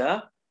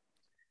monster,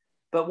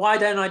 but why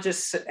don't I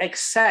just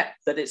accept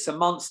that it's a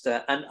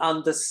monster and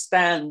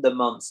understand the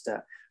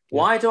monster?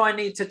 Why do I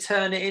need to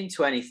turn it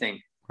into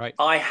anything? Right.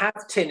 I have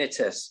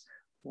tinnitus.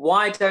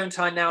 Why don't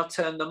I now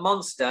turn the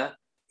monster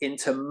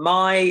into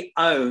my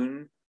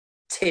own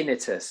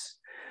tinnitus?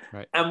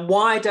 Right. And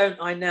why don't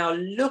I now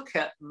look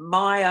at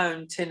my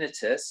own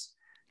tinnitus?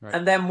 Right.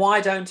 And then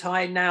why don't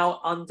I now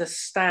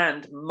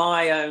understand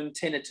my own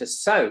tinnitus?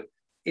 So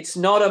it's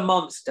not a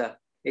monster.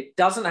 It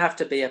doesn't have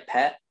to be a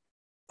pet.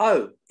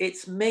 Oh,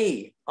 it's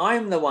me.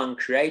 I'm the one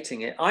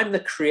creating it. I'm the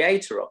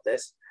creator of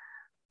this.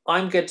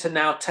 I'm going to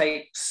now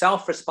take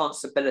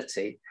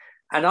self-responsibility,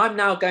 and I'm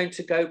now going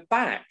to go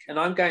back and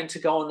I'm going to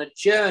go on a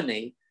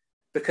journey,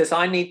 because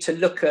I need to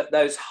look at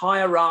those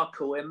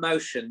hierarchical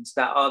emotions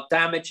that are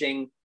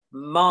damaging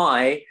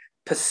my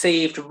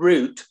perceived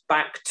route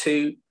back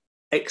to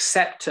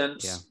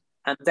acceptance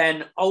and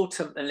then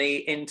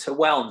ultimately into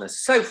wellness.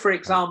 So, for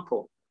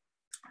example,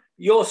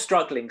 you're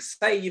struggling,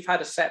 say you've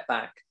had a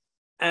setback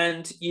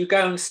and you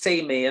go and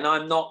see me and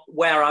I'm not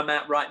where I'm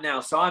at right now.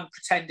 So I'm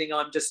pretending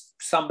I'm just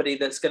somebody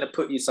that's going to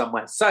put you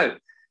somewhere. So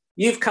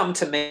you've come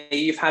to me,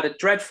 you've had a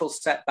dreadful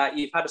setback,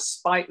 you've had a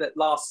spike that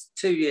lasts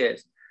 2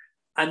 years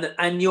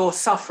and you're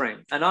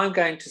suffering. And I'm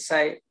going to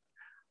say,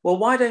 well,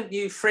 why don't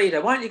you,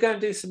 Frida, why don't you go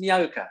and do some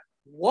yoga?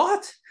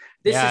 What?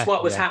 This is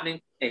what was happening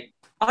to me.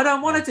 I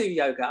don't want to do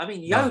yoga. I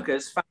mean,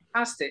 yoga's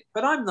fantastic,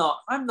 but I'm not.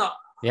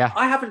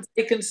 I haven't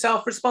taken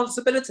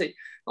self-responsibility.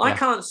 I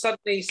can't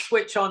suddenly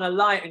switch on a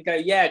light and go,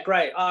 yeah,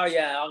 great. Oh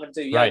yeah, I'm going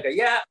to do yoga.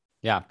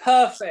 Yeah.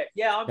 Perfect.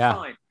 Yeah, I'm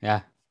fine.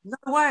 Yeah.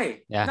 No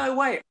way. No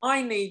way.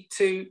 I need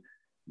to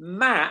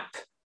map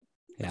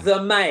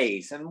the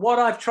maze. And what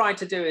I've tried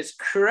to do is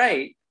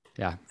create,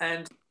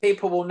 and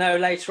people will know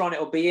later on, it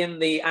will be in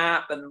the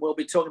app and we'll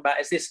be talking about,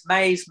 is this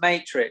maze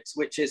matrix,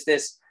 which is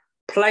this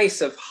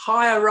place of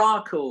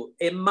hierarchical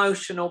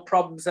emotional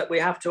problems that we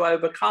have to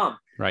overcome,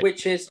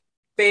 which is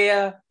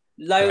fear,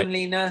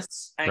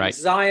 loneliness, Right.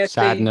 anxiety.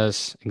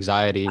 Sadness,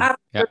 anxiety.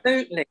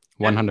 Absolutely.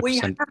 Yeah. 100%. And we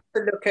have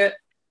to look at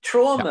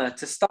trauma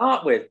to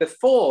start with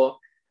before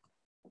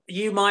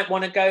you might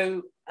want to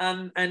go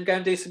and go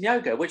and do some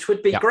yoga, which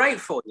would be great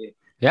for you.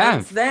 Yeah.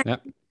 And then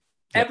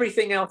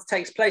everything else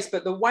takes place.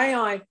 But the way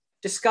I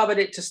discovered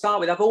it to start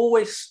with, I've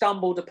always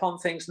stumbled upon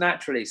things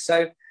naturally.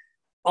 So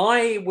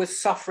I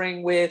was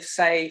suffering with,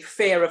 say,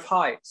 fear of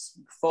heights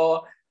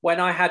for when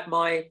I had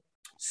my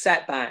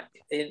setback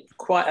in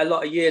quite a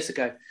lot of years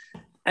ago.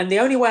 And the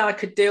only way I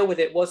could deal with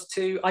it was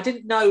I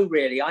didn't know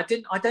really. I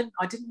didn't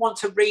want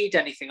to read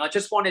anything. I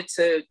just wanted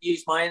to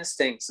use my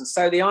instincts. And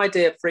so the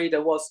idea,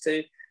 Frida, was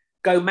to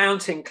go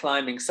mountain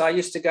climbing. So I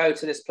used to go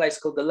to this place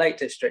called the Lake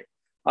District.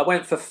 I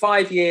went for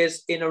 5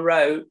 years in a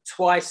row,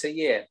 twice a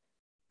year.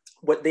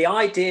 What the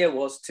idea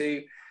was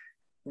to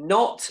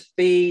not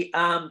be,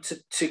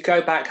 to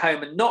go back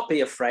home and not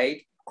be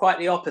afraid. Quite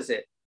the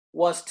opposite,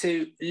 was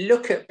to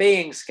look at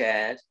being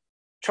scared,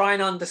 try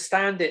and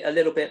understand it a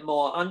little bit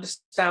more,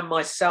 understand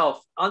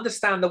myself,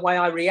 understand the way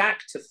I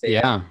react to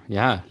fear.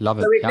 Yeah, love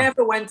it. So it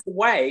never went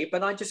away,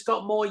 but I just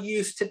got more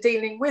used to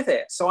dealing with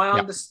it. So I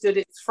understood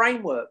its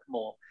framework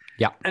more.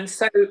 Yeah. And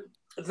so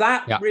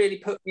that really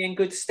put me in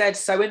good stead.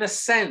 So in a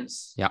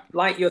sense,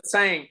 like you're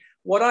saying,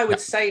 what I would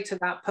say to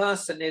that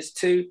person is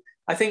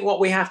I think what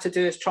we have to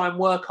do is try and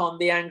work on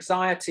the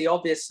anxiety,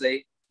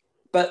 obviously.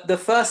 But the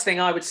first thing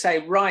I would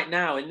say right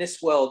now in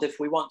this world, if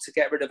we want to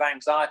get rid of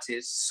anxiety,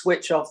 is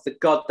switch off the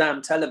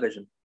goddamn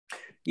television.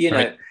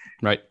 Get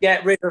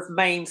rid of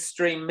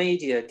mainstream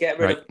media, get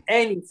rid of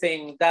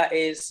anything that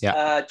is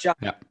just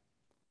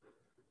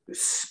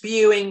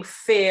spewing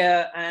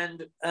fear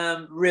and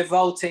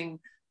revolting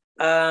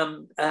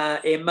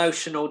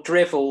emotional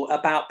drivel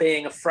about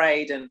being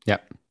afraid and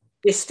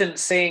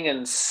distancing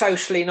and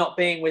socially not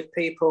being with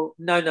people.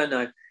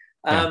 No.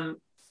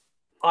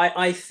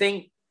 I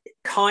think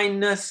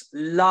kindness,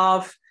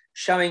 love,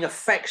 showing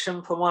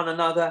affection for one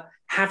another,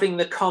 having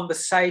the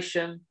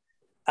conversation,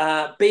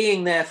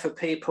 being there for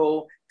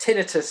people.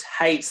 Tinnitus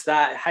hates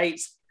that,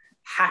 hates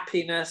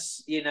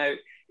happiness,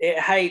 it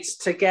hates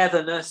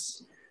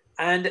togetherness.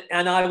 And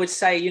I would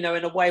say, in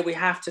a way, we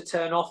have to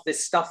turn off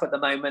this stuff at the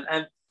moment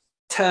and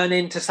turn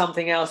into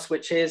something else,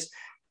 which is,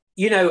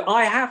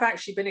 I have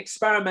actually been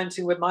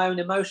experimenting with my own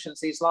emotions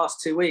these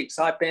last 2 weeks.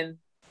 I've been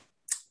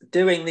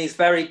doing these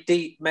very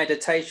deep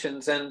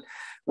meditations and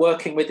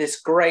working with this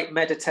great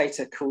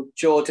meditator called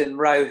Jordan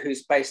Rowe,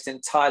 who's based in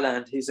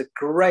Thailand, who's a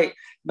great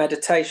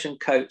meditation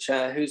coach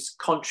who's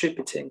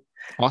contributing.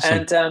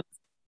 Awesome. And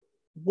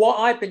what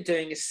I've been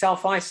doing is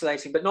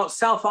self-isolating, but not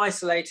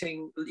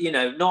self-isolating,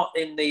 not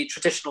in the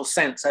traditional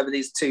sense over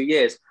these 2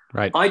 years.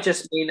 Right. I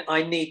just mean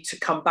I need to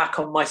come back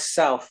on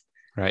myself.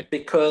 Right.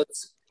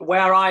 Because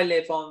where I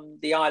live on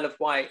the Isle of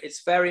Wight,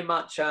 it's very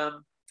much...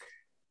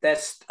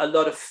 there's a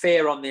lot of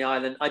fear on the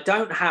island. I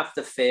don't have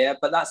the fear,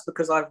 but that's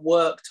because I've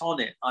worked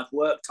on it. I've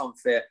worked on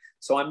fear.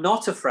 So I'm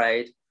not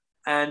afraid.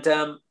 And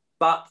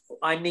but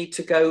I need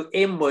to go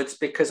inwards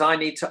because I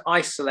need to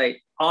isolate,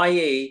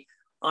 i.e.,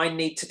 I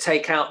need to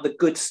take out the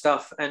good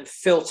stuff and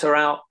filter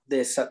out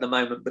this at the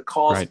moment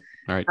because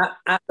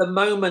at the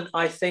moment,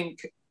 I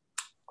think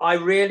I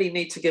really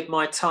need to give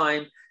my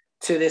time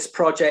to this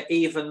project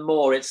even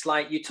more. It's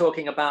like you're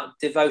talking about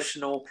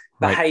devotional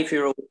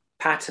behavioral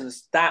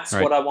patterns. That's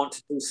what I want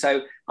to do.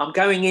 So I'm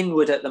going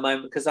inward at the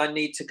moment because I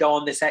need to go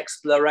on this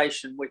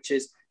exploration, which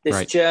is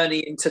this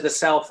journey into the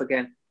self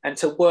again and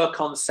to work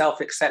on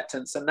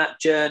self-acceptance and that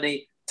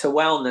journey to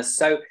wellness.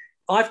 So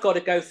I've got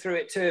to go through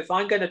it too. If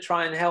I'm going to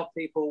try and help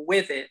people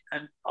with it,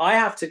 and I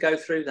have to go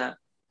through that.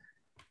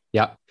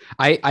 Yeah,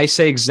 I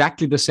say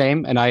exactly the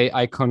same. And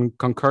I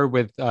concur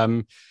with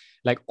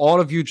like all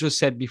of you just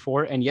said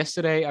before. And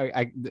yesterday,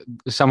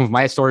 some of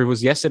my story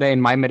was yesterday in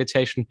my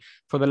meditation.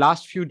 For the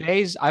last few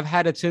days, I've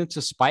had a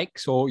tinnitus spike.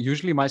 So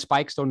usually my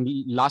spikes don't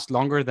last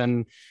longer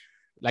than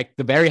like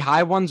the very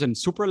high ones and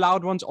super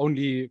loud ones,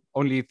 only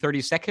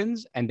 30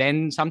 seconds. And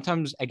then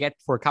sometimes I get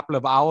for a couple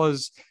of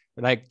hours,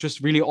 like just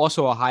really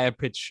also a higher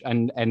pitch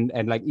and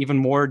like even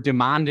more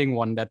demanding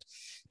one that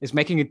is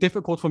making it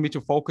difficult for me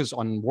to focus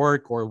on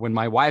work or when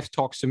my wife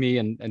talks to me,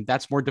 and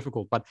that's more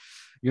difficult. But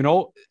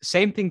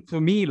same thing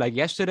for me. Like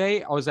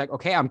yesterday, I was like,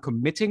 okay, I'm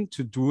committing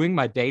to doing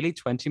my daily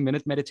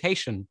 20-minute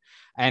meditation.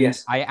 And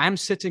I am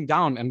sitting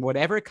down and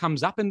whatever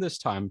comes up in this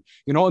time,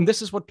 and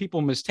this is what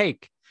people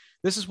mistake.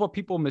 This is what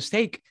people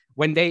mistake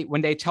when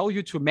they tell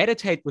you to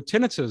meditate with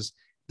tinnitus.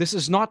 This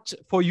is not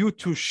for you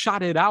to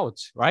shut it out,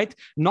 right?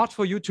 Not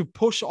for you to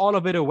push all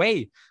of it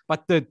away.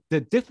 But the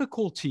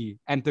difficulty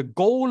and the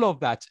goal of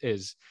that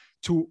is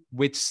to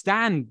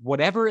withstand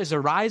whatever is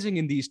arising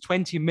in these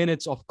 20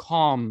 minutes of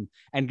calm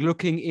and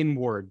looking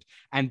inward.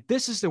 And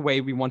this is the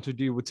way we want to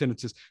deal with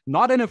tinnitus,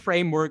 not in a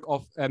framework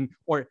of,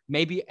 or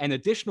maybe an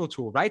additional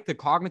tool, right? The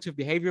cognitive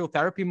behavioral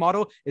therapy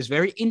model is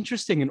very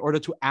interesting in order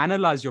to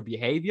analyze your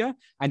behavior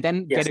and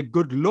then get a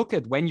good look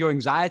at when your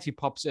anxiety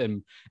pops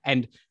in.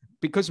 And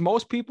because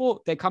most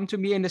people, they come to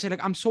me and they say,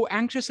 like, I'm so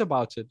anxious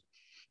about it.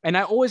 And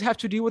I always have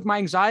to deal with my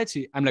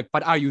anxiety. I'm like,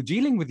 but are you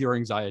dealing with your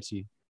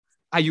anxiety?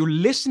 Are you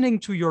listening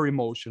to your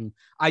emotion?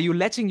 Are you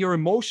letting your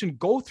emotion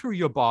go through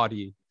your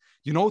body?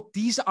 You know,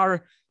 these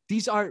are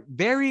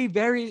very,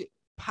 very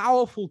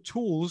powerful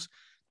tools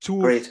to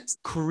Great.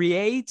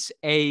 create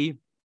a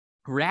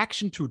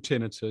reaction to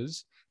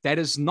tinnitus that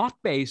is not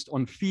based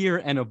on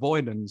fear and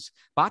avoidance,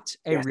 but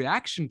a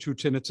reaction to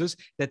tinnitus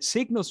that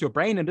signals your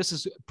brain. And this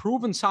is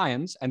proven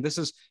science. And this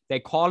is, they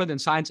call it in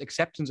science,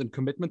 acceptance and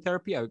commitment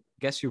therapy. I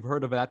guess you've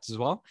heard of that as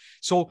well.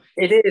 So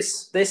it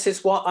is. This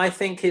is what I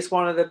think is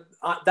one of the,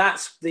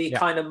 that's the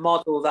kind of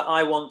model that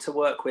I want to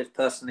work with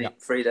personally,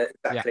 Frida.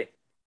 Exactly.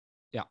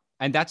 Yeah.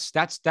 And that's,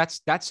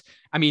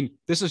 I mean,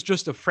 this is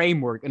just a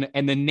framework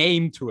and the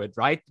name to it,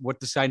 right? What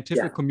the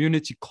scientific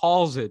community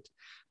calls it.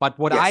 But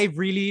what I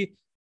really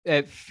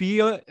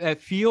feel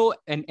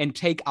and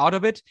take out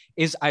of it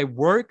is I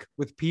work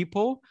with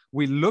people.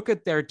 We look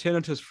at their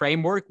tinnitus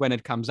framework when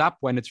it comes up,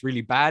 when it's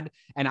really bad.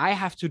 And I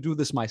have to do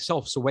this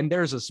myself. So when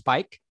there's a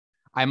spike,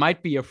 I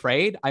might be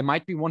afraid. I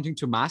might be wanting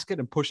to mask it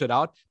and push it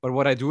out. But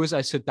what I do is I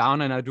sit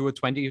down and I do a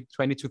 20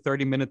 to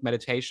 30 minute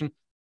meditation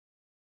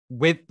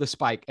with the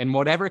spike. And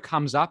whatever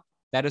comes up,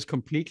 that is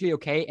completely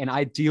okay. And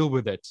I deal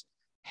with it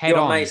head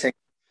on. Amazing.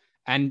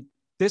 And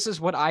this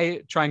is what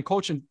I try and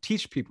coach and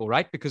teach people,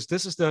 right? Because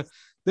this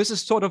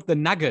is sort of the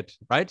nugget,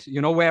 right? You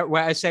know, where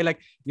I say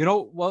like, you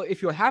know, well,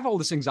 if you have all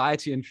this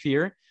anxiety and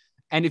fear,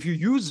 and if you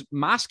use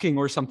masking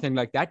or something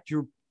like that,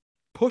 you're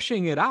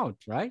pushing it out,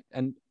 right?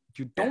 And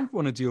you don't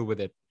want to deal with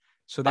it.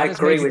 So that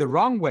is maybe the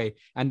wrong way.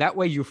 And that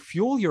way you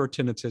fuel your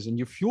tinnitus and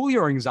you fuel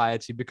your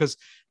anxiety, because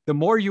the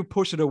more you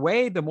push it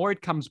away, the more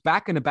it comes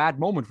back in a bad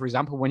moment. For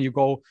example, when you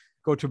go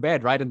to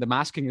bed, right? And the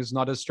masking is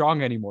not as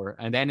strong anymore.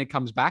 And then it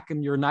comes back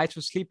and your night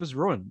of sleep is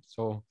ruined.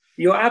 So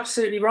you're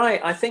absolutely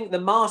right. I think the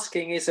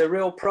masking is a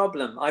real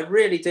problem. I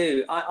really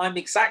do. I'm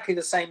exactly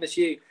the same as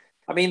you.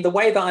 I mean, the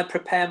way that I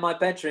prepare my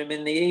bedroom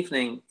in the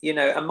evening, you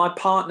know, and my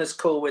partner's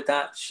cool with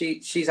that.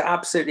 She's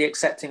absolutely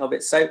accepting of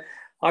it. So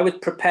I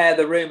would prepare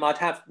the room. I'd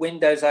have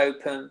windows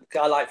open.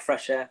 I like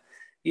fresh air,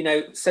 you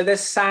know, so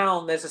there's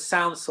a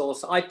sound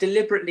source. I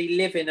deliberately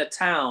live in a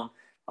town.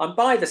 I'm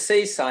by the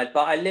seaside,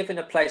 but I live in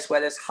a place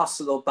where there's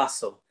hustle or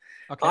bustle.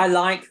 Okay. I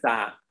like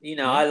that, you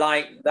know, I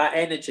like that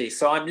energy.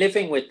 So I'm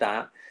living with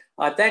that.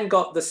 I've then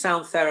got the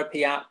sound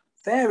therapy app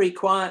very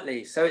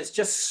quietly. So it's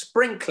just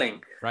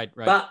sprinkling. Right.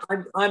 But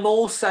I'm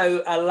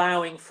also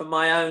allowing for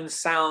my own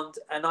sound,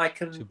 and I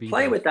can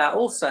play with that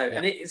also. Yeah.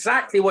 And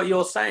exactly what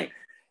you're saying.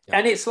 Yeah.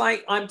 And it's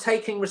like I'm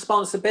taking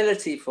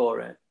responsibility for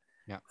it.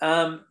 Yeah.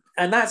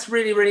 And that's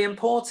really, really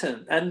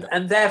important.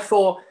 And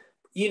therefore,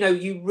 you know,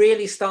 you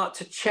really start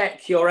to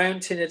check your own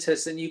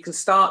tinnitus, and you can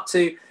start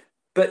to,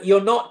 but you're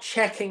not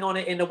checking on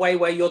it in a way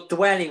where you're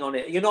dwelling on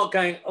it. You're not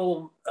going,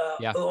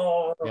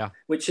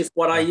 which is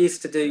what I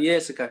used to do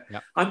years ago.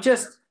 Yeah. I'm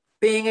just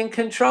being in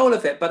control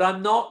of it, but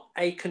I'm not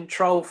a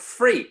control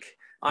freak.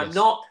 I'm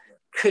not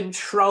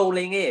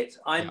controlling it.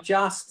 I'm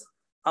just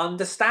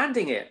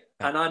understanding it,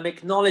 and I'm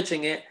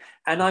acknowledging it,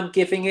 and I'm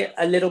giving it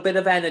a little bit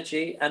of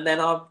energy, and then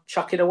I'll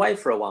chuck it away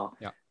for a while.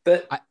 Yeah.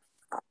 But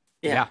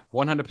yeah,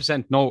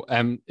 100%. No,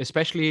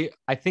 especially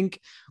I think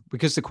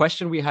because the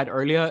question we had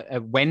earlier,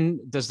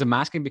 when does the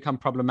masking become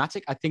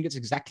problematic? I think it's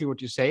exactly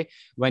what you say,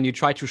 when you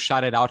try to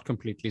shut it out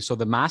completely. So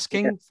the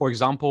masking, for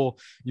example,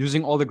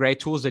 using all the great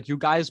tools that you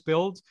guys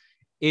build,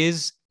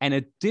 is an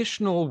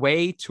additional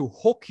way to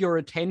hook your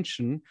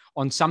attention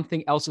on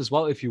something else as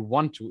well, if you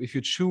want to, if you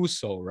choose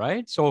so,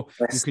 right? So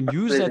you can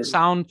use that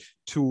sound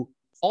to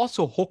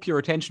also hook your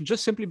attention,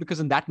 just simply because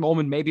in that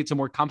moment, maybe it's a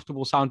more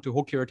comfortable sound to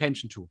hook your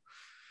attention to.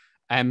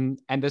 And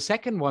the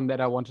second one that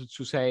I wanted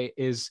to say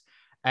is,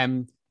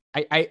 I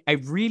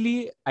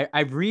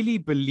really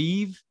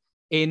believe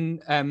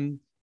in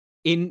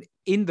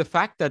the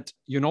fact that,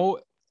 you know,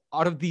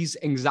 out of these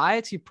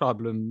anxiety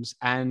problems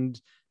and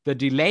the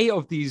delay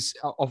of these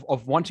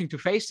of wanting to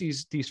face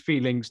these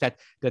feelings, that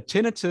the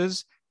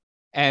tinnitus,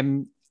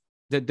 the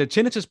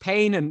tinnitus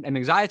pain and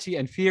anxiety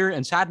and fear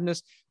and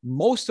sadness,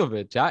 most of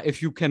it,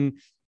 if you can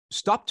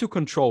stop to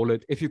control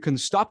it, if you can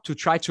stop to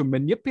try to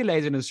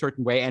manipulate it in a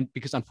certain way, and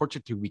because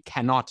unfortunately we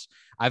cannot.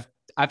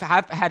 I've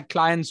had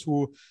clients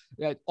who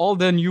all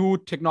the new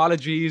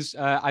technologies,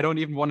 I don't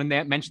even want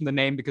to mention the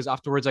name because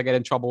afterwards I get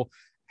in trouble,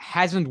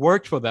 hasn't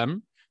worked for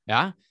them.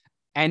 Yeah.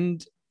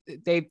 And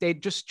they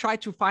just try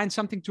to find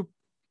something to,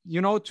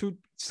 you know, to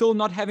still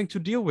not having to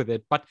deal with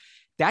it. But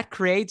that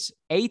creates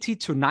 80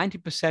 to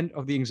 90%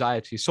 of the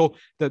anxiety. So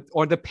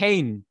the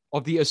pain,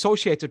 of the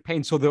associated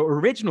pain. So the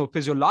original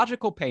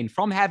physiological pain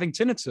from having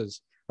tinnitus,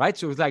 right?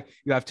 So it's like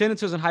you have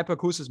tinnitus and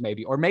hyperacusis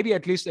maybe, or maybe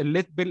at least a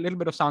little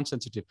bit of sound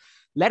sensitive.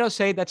 Let us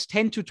say that's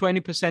 10 to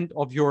 20%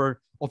 of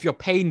your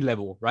pain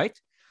level, right?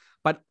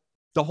 But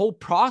the whole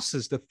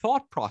process, the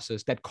thought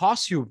process that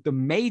costs you the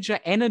major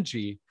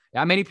energy.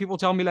 Yeah, many people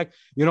tell me like,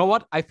 you know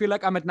what? I feel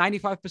like I'm at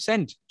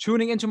 95%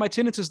 tuning into my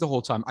tinnitus the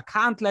whole time. I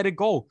can't let it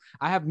go.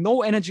 I have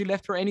no energy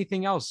left for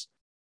anything else.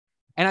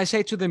 And I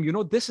say to them, you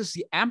know, this is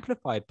the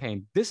amplified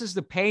pain. This is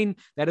the pain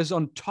that is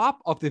on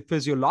top of the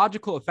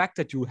physiological effect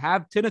that you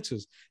have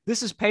tinnitus.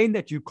 This is pain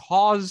that you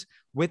cause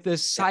with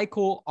this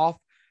cycle of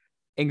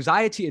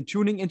anxiety and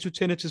tuning into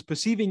tinnitus,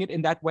 perceiving it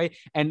in that way.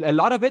 And a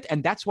lot of it,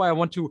 and that's why I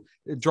want to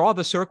draw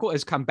the circle,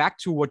 is come back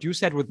to what you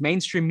said with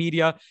mainstream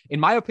media, in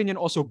my opinion,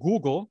 also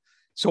Google.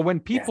 So when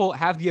people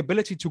have the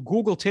ability to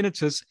Google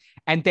tinnitus,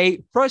 and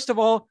they, first of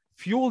all,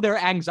 fuel their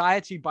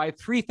anxiety by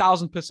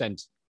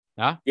 3,000%.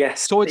 Yeah.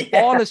 Yes. So it's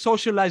all a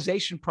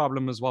socialization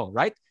problem as well,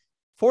 right?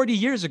 40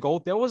 years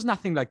ago, there was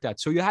nothing like that.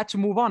 So you had to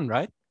move on,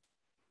 right?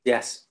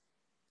 Yes.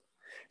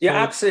 You're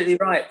absolutely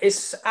right.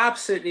 It's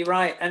absolutely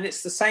right. And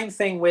it's the same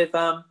thing with,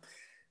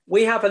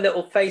 we have a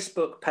little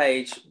Facebook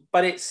page,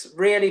 but it's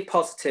really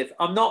positive.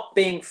 I'm not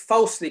being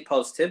falsely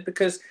positive,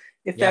 because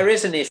if there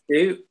is an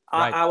issue,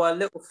 our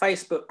little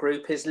Facebook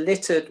group is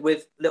littered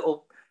with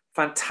little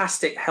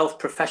fantastic health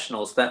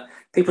professionals that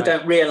people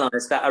don't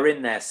realize that are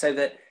in there, so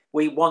that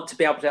we want to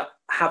be able to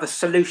have a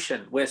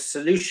solution. We're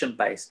solution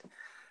based.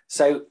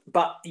 So,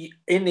 but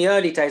in the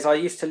early days, I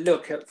used to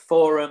look at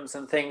forums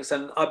and things,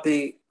 and I'd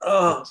be,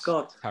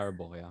 God,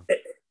 terrible. Yeah.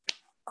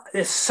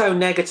 It's so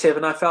negative.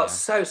 And I felt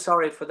so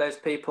sorry for those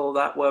people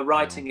that were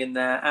writing in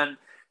there. And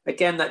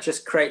again, that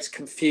just creates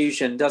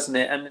confusion, doesn't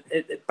it? And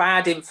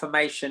bad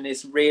information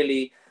is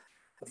really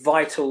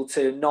vital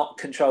to not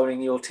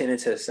controlling your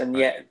tinnitus. And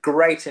yet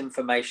great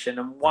information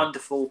and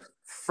wonderful,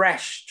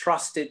 fresh,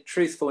 trusted,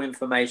 truthful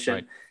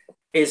information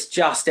is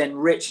just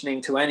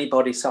enriching to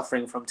anybody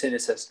suffering from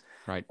tinnitus.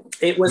 Right.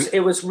 It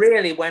was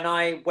really when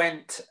I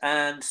went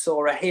and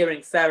saw a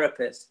hearing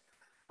therapist.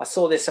 I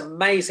saw this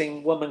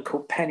amazing woman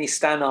called Penny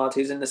Stannard,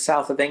 who's in the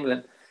south of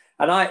England.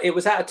 And it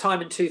was at a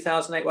time in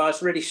 2008 where I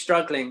was really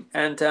struggling.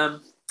 And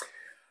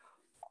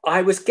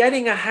I was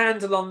getting a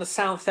handle on the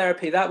sound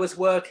therapy that was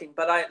working.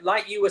 But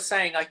like you were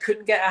saying, I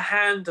couldn't get a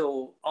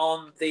handle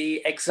on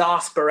the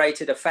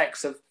exasperated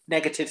effects of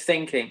negative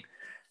thinking.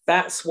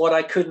 That's what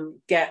I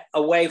couldn't get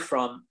away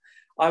from.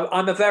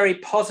 I'm a very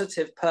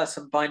positive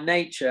person by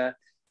nature,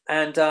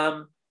 and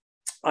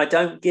I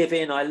don't give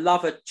in. I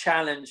love a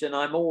challenge, and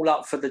I'm all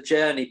up for the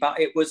journey. But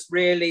it was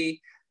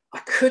really, I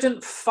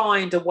couldn't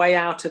find a way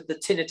out of the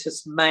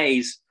tinnitus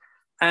maze.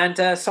 And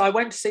so I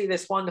went to see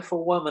this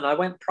wonderful woman. I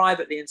went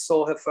privately and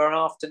saw her for an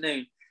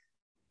afternoon.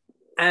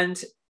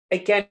 And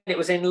again, it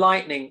was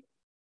enlightening.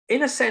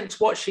 In a sense,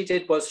 what she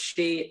did was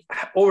she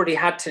already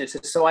had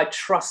tinnitus, so I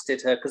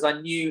trusted her because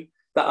I knew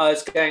that I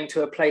was going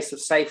to a place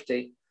of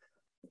safety.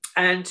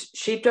 And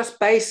she just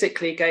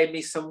basically gave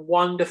me some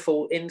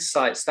wonderful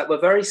insights that were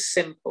very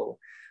simple,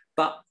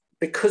 but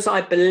because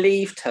I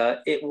believed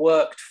her, it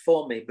worked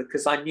for me,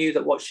 because I knew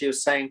that what she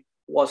was saying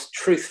was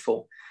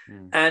truthful.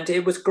 And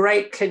it was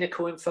great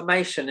clinical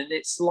information. And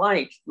it's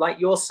like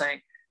you're saying,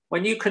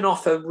 when you can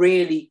offer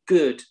really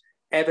good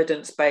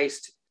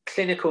evidence-based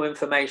clinical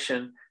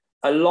information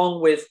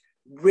along with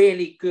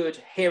really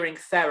good hearing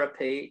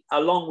therapy,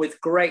 along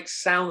with great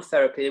sound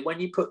therapy,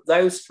 when you put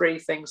those three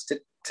things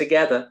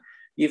together,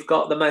 you've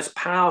got the most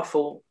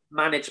powerful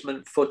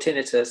management for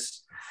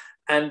tinnitus.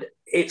 And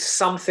it's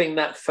something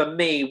that for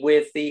me,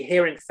 with the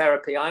hearing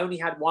therapy, I only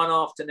had one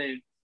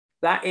afternoon.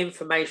 That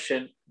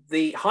information,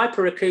 the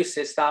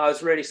hyperacusis that I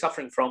was really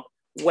suffering from,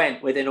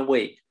 went within a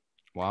week.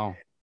 Wow.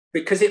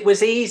 Because it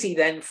was easy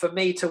then for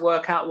me to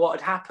work out what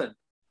had happened.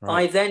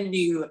 I then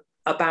knew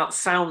about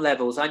sound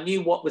levels. I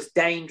knew what was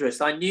dangerous.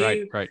 I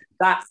knew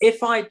that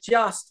if I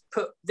just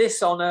put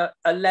this on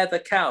a leather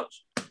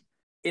couch,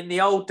 in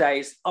the old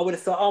days, I would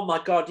have thought, oh my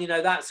God,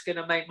 that's going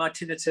to make my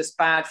tinnitus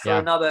bad for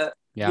another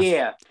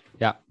year.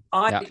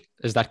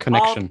 Is that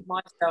connection?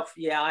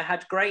 I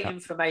had great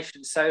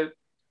information. So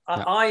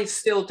I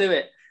still do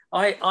it.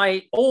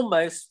 I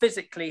almost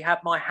physically have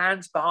my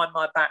hands behind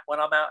my back when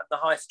I'm out at the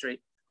high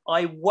street.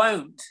 I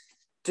won't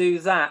do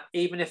that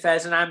even if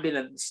there's an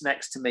ambulance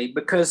next to me,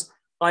 because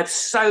I've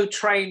so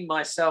trained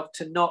myself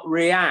to not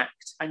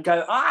react and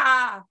go,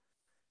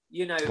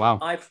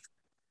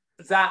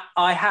 that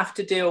I have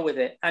to deal with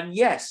it. And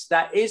yes,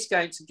 that is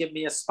going to give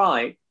me a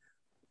spike,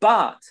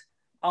 but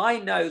I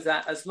know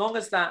that as long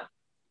as that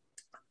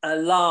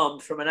alarm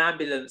from an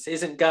ambulance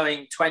isn't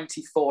going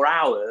 24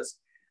 hours,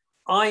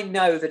 I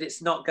know that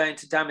it's not going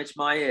to damage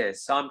my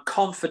ears. So I'm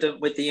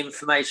confident with the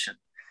information.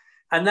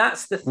 And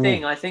that's the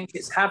thing. I think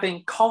it's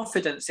having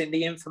confidence in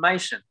the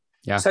information.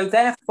 So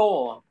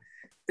therefore,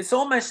 it's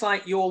almost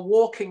like you're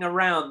walking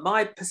around.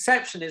 My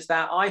perception is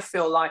that I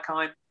feel like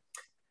I'm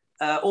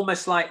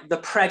almost like the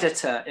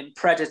Predator in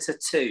Predator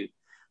 2.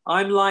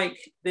 I'm like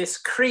this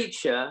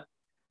creature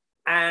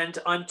and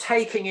I'm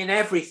taking in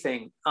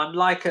everything. I'm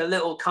like a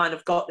little kind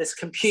of got this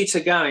computer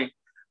going.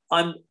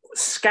 I'm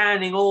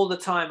scanning all the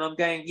time. I'm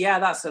going, yeah,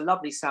 that's a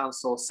lovely sound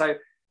source. So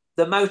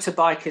the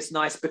motorbike is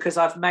nice because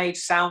I've made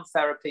sound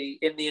therapy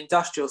in the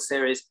industrial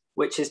series,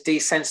 which is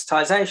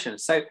desensitization.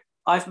 So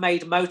I've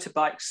made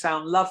motorbikes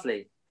sound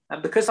lovely.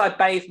 And because I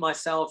bathe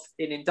myself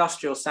in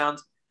industrial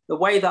sounds, the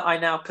way that I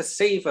now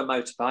perceive a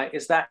motorbike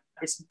is that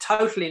it's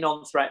totally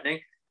non-threatening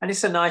and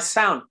it's a nice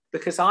sound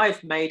because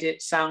I've made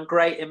it sound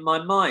great in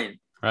my mind.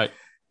 Right.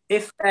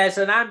 If there's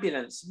an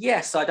ambulance,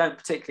 yes, I don't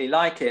particularly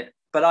like it,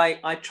 but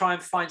I try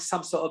and find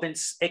some sort of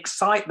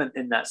excitement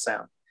in that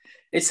sound.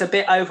 it's a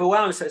bit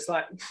overwhelming. So it's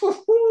like,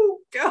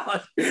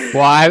 God.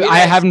 Well, I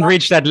haven't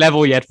reached that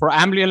level yet for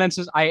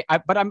ambulances.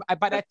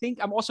 But I think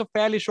I'm also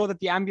fairly sure that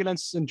the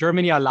ambulances in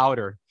Germany are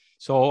louder.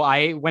 So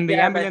when the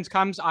ambulance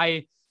comes,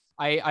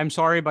 I'm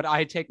sorry, but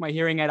I take my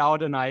hearing aid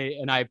out and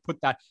I put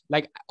that,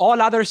 like,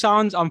 all other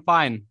sounds I'm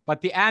fine,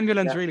 but the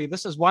ambulance really,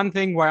 this is one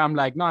thing where I'm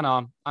like,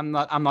 no, I'm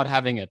not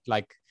having it.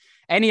 Like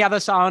any other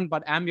sound,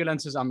 but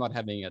ambulances, I'm not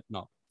having it.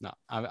 No,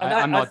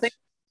 I'm not.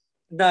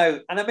 No,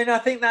 and I mean, I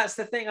think that's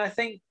the thing. I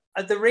think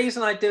the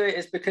reason I do it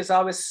is because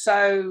I was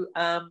so,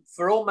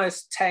 for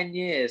almost 10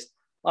 years,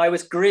 I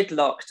was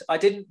gridlocked. I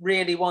didn't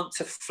really want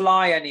to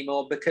fly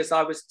anymore because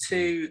I was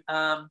too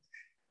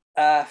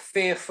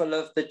fearful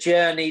of the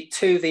journey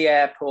to the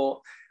airport.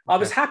 Okay. I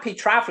was happy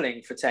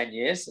traveling for 10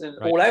 years and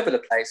all over the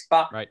place,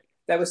 but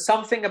there was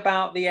something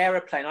about the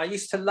aeroplane. I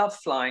used to love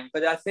flying,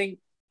 but I think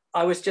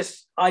I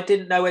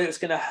didn't know whether it was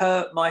going to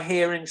hurt my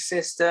hearing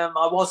system.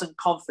 I wasn't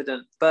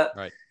confident, but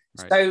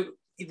so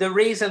the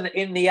reason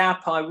in the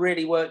app I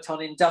really worked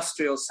on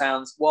industrial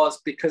sounds was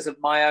because of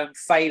my own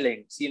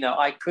failings. You know,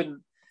 I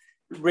couldn't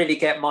really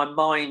get my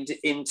mind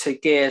into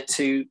gear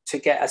to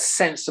get a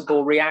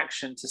sensible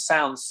reaction to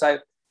sounds. So,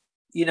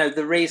 you know,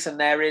 the reason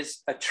there is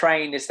a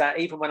train is that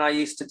even when I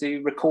used to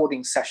do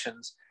recording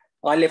sessions,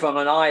 I live on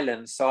an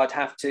island, so I'd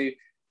have to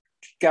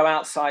go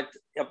outside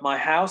of my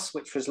house,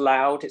 which was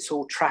loud. It's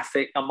all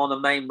traffic. I'm on a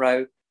main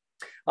road.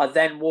 I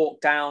then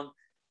walk down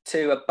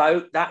to a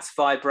boat that's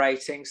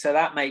vibrating, so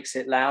that makes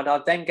it loud.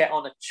 I'd then get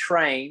on a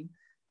train,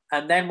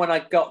 and then when I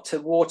got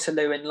to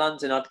Waterloo in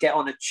London, I'd get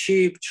on a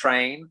tube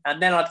train,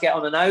 and then I'd get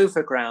on an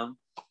overground.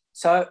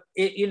 So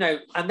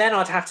and then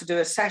I'd have to do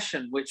a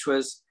session, which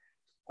was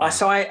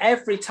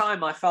every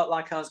time I felt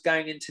like I was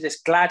going into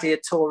this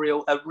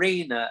gladiatorial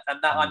arena and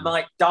that I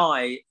might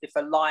die if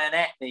a lion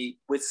ate me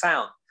with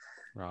sound.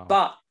 Wow.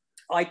 But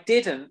I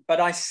didn't, but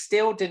I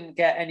still didn't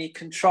get any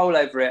control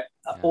over it.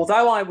 Yeah.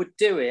 Although I would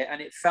do it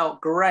and it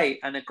felt great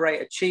and a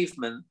great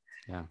achievement,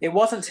 it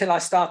wasn't until I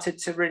started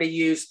to really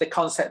use the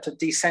concept of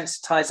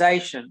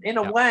desensitization. In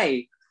a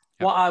way,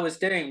 what I was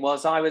doing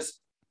was I was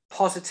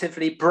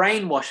positively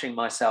brainwashing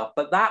myself,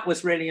 but that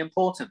was really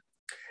important.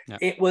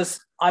 Yeah.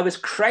 I was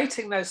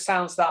creating those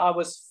sounds that I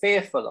was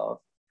fearful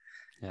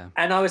of,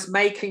 and I was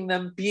making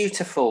them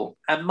beautiful.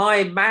 And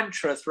my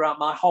mantra throughout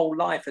my whole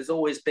life has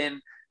always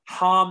been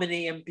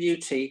harmony and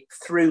beauty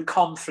through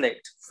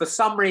conflict. For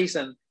some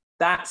reason,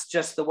 that's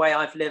just the way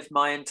I've lived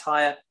my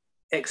entire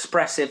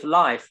expressive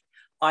life.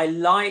 I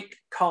like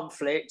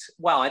conflict.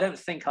 Well, I don't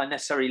think I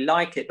necessarily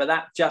like it, but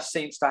that just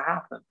seems to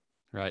happen.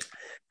 Right.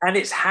 And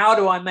it's how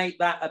do I make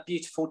that a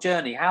beautiful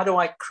journey? How do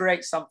I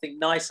create something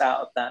nice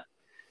out of that?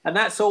 And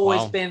that's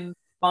always been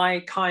my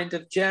kind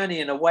of journey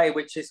in a way,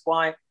 which is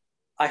why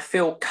I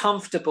feel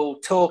comfortable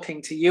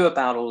talking to you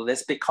about all of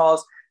this,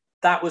 because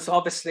that was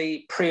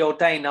obviously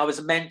preordained. I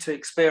was meant to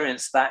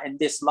experience that in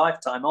this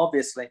lifetime,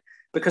 obviously,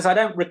 because I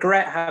don't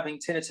regret having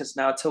tinnitus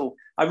now at all.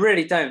 I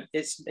really don't.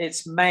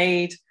 It's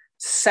made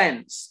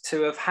sense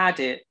to have had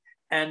it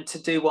and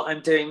to do what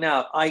I'm doing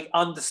now. I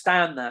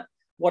understand that.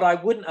 What I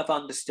wouldn't have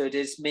understood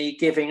is me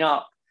giving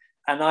up.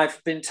 And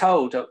I've been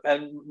told,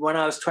 and when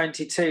I was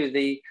 22,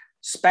 the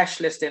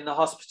specialist in the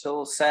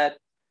hospital said,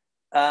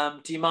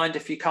 do you mind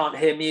if you can't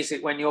hear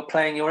music when you're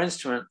playing your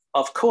instrument?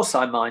 Of course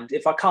I mind.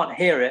 If I can't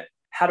hear it,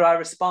 how do I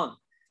respond?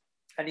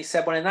 And he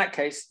said, well, in that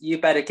case, you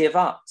better give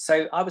up.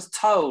 So I was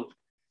told,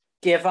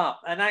 give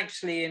up. And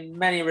actually, in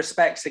many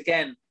respects,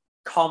 again,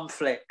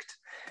 conflict,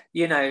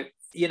 you know,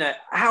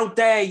 how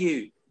dare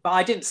you? But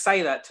I didn't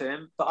say that to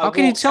him. But how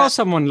can you tell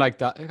someone like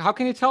that? How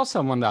can you tell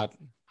someone that?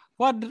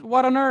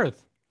 What on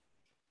earth?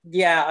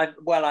 Yeah,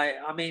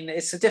 I mean,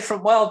 it's a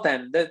different world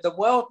then. The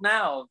world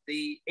now,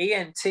 the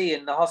ENT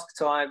in the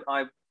hospital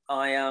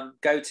I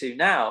go to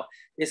now,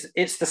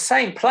 it's the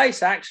same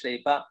place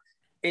actually, but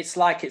it's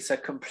like it's a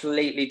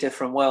completely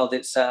different world.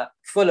 It's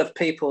full of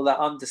people that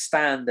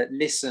understand, that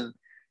listen.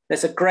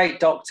 There's a great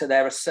doctor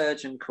there, a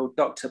surgeon called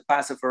Dr.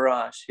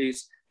 Basavaraj,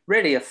 who's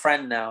really a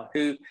friend now,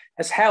 who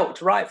has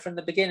helped right from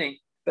the beginning.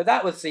 But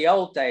that was the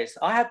old days.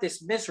 I had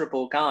this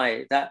miserable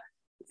guy that,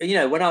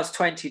 when I was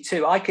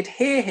 22, I could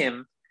hear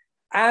him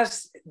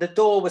as the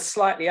door was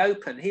slightly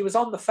open. He was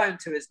on the phone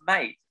to his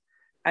mate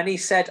and he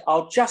said,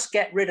 I'll just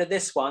get rid of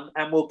this one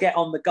and we'll get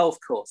on the golf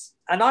course.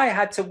 And I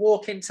had to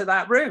walk into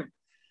that room.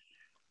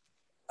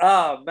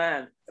 Oh,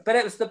 man. But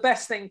it was the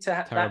best thing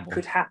that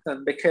could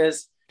happen,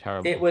 because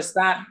it was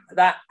that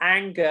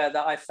anger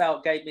that I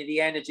felt gave me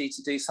the energy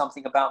to do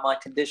something about my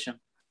condition.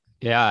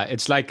 Yeah,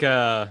 it's like,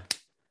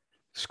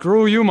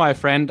 screw you, my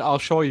friend. I'll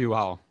show you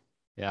how.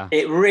 Yeah,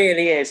 it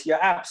really is.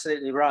 You're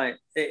absolutely right.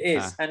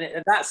 It is.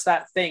 And that's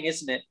that thing,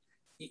 isn't it?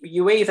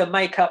 You either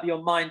make up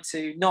your mind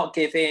to not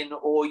give in,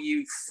 or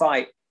you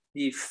fight.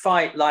 You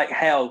fight like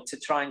hell to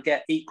try and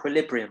get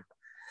equilibrium.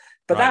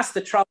 But that's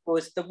the trouble.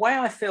 Is the way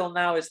I feel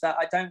now is that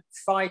I don't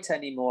fight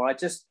anymore. I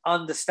just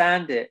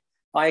understand it.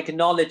 I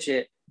acknowledge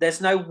it. There's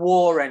no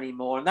war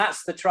anymore. And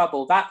that's the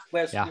trouble. That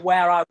was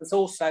where I was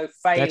also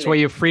failing. That's where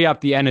you free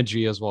up the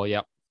energy as well.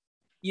 Yep.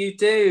 You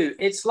do.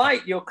 It's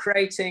like you're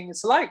creating,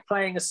 it's like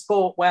playing a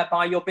sport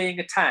whereby you're being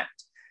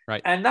attacked.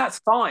 Right. And that's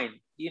fine.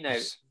 You know,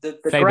 Just the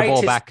play the ball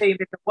greatest back. team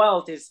in the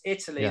world is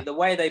Italy. Yeah. The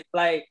way they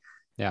play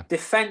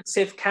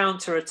defensive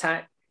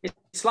counter-attack.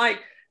 It's like,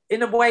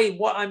 in a way,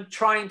 what I'm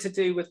trying to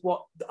do with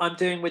what I'm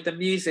doing with the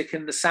music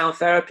and the sound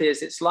therapy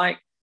is it's like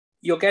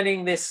you're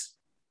getting this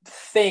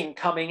thing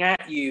coming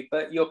at you,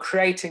 but you're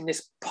creating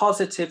this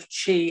positive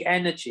chi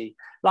energy,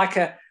 like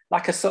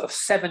a sort of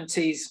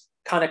 70s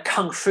kind of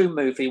kung fu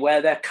movie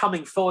where they're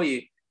coming for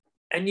you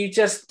and you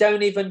just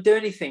don't even do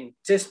anything.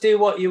 Just do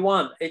what you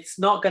want. It's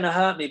not going to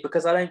hurt me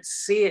because I don't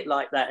see it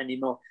like that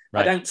anymore.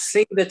 Right. I don't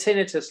see the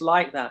tinnitus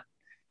like that.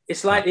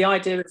 It's like the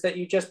idea is that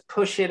you just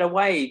push it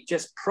away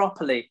just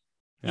properly.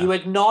 Yeah. You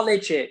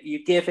acknowledge it,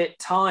 you give it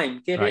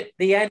time, give it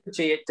the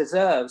energy it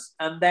deserves,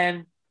 and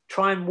then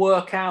try and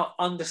work out,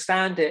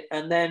 understand it,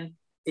 and then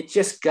it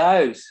just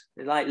goes.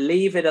 Like,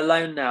 leave it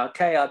alone now.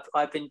 Okay,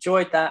 I've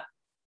enjoyed that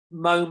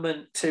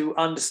moment to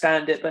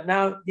understand it, but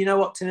now, you know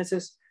what,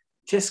 tinnitus,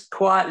 just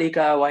quietly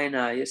go away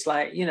now. It's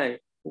like, you know,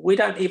 we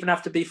don't even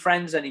have to be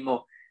friends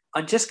anymore.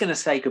 I'm just going to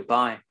say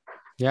goodbye.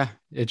 Yeah,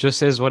 it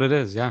just is what it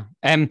is. Yeah.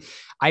 And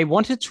I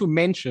wanted to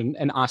mention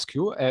and ask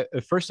you,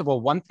 first of all,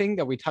 one thing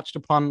that we touched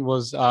upon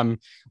was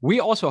we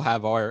also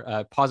have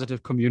our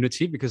positive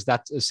community, because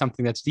that is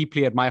something that's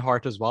deeply at my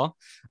heart as well.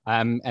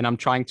 And I'm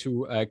trying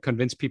to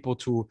convince people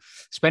to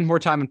spend more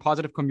time in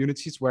positive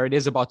communities where it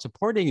is about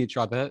supporting each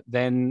other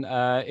than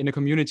in a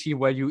community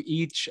where you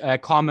each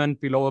comment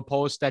below a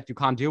post that you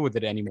can't deal with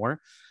it anymore.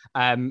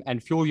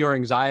 And fuel your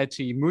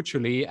anxiety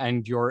mutually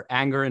and your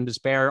anger and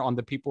despair on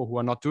the people who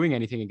are not doing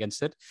anything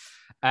against it.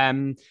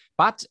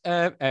 But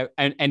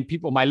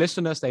people, my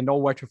listeners, they know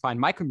where to find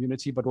my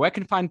community, but where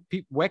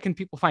can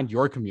people find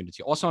your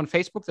community? Also on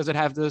Facebook, does it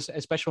have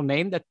a special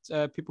name that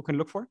people can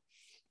look for?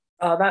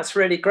 That's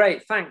really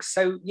great. Thanks.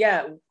 So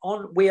yeah,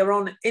 we are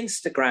on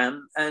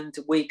Instagram and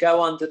we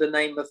go under the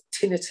name of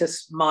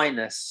Tinnitus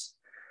Minus.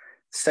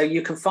 So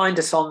you can find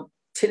us on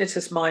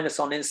Tinnitus Minus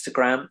on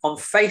Instagram. On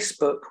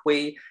Facebook,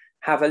 we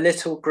have a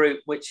little group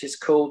which is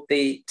called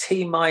the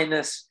T-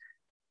 Tinnitus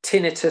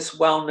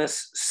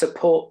Wellness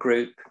Support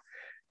Group.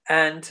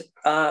 And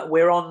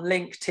we're on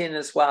LinkedIn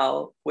as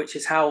well, which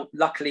is how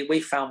luckily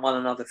we found one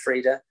another,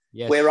 Frida.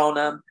 Yes. We're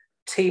on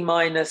T-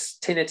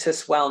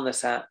 Tinnitus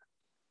Wellness app.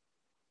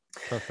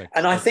 Perfect.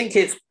 And I think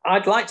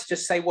I'd like to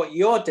just say what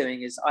you're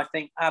doing is, I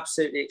think,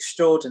 absolutely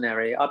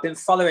extraordinary. I've been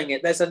following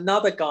it. There's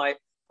another guy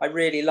I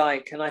really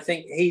like, and I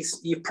think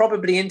you've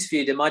probably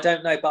interviewed him. I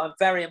don't know, but I'm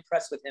very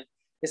impressed with him.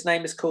 His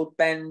name is called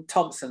Ben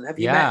Thompson. Have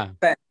you met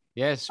Ben?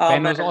 Yes,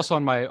 Ben was also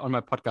on my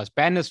podcast.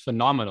 Ben is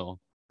phenomenal.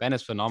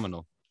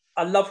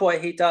 I love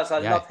what he does. I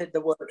love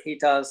the work he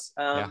does.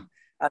 And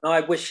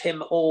I wish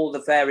him all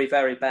the very,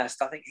 very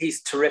best. I think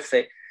he's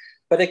terrific.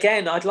 But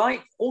again, I'd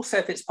like also,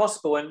 if it's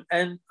possible,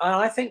 and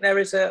I think there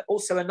is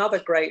also another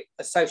great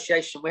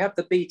association. We have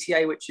the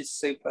BTA, which is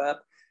superb.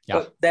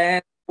 Yeah.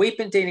 But we've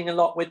been dealing a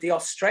lot with the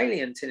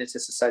Australian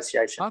Tinnitus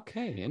Association.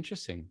 Okay,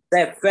 interesting.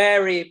 They're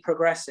very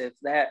progressive.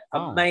 They're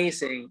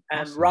amazing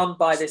and run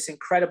by this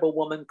incredible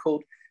woman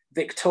called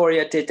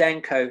Victoria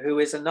Didenko, who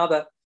is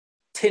another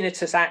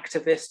tinnitus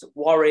activist,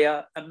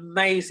 warrior,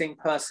 amazing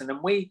person. And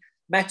we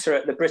met her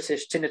at the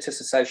British Tinnitus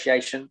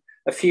Association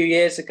a few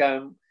years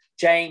ago.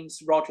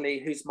 James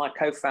Rodley, who's my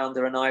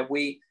co-founder, and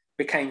we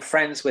became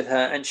friends with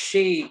her, and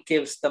she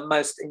gives the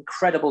most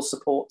incredible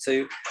support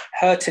to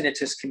her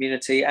tinnitus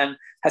community and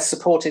has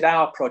supported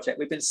our project.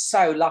 We've been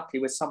so lucky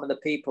with some of the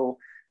people,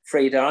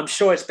 Frida. I'm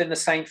sure it's been the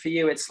same for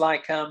you. It's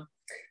like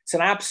it's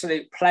an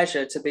absolute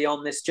pleasure to be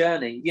on this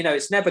journey. You know,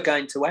 it's never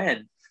going to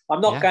end.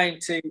 I'm not going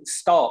to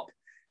stop.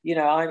 You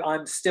know,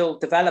 I'm still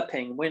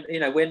developing.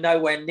 We're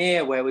nowhere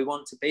near where we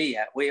want to be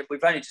yet. We've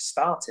only just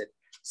started.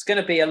 It's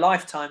going to be a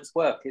lifetime's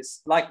work.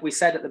 It's like we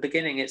said at the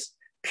beginning, it's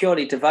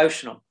purely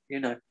devotional, you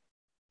know.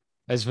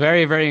 It's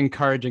very, very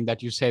encouraging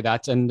that you say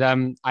that. And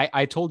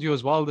I told you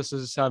as well, this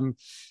is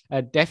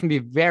definitely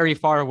very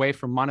far away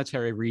from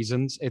monetary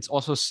reasons. It's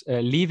also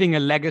leaving a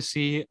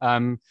legacy. I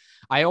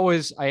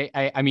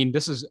mean,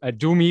 this is a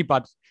doomy,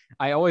 but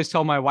I always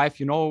tell my wife,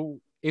 you know,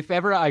 if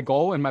ever I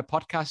go and my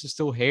podcast is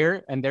still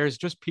here and there's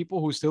just people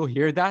who still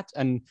hear that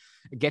and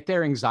get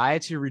their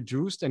anxiety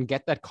reduced and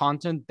get that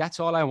content, that's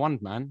all I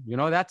want, man. You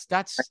know, that's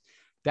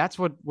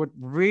what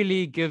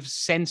really gives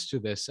sense to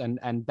this.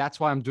 And that's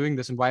why I'm doing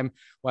this, and why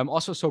I'm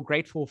also so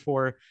grateful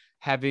for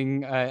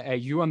having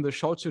you on the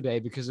show today,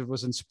 because it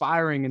was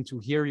inspiring, and to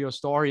hear your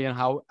story and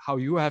how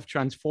you have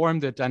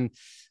transformed it. And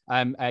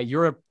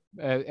you're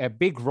a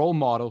big role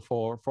model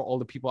for all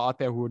the people out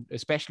there who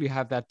especially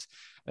have that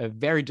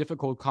very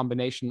difficult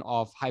combination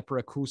of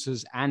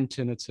hyperacusis and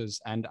tinnitus.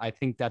 And I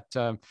think that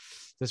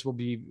this will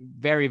be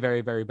very,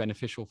 very, very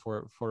beneficial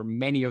for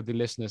many of the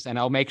listeners. And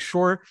I'll make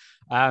sure,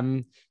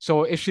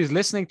 so if she's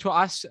listening to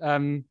us,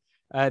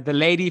 the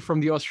lady from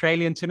the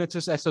Australian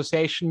Tinnitus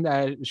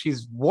Association.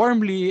 She's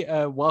warmly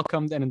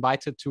welcomed and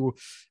invited to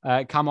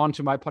come on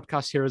to my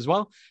podcast here as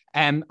well.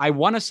 And I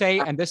want to say,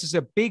 and this is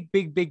a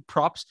big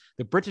props,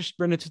 the British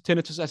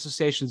Tinnitus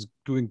Association is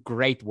doing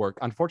great work.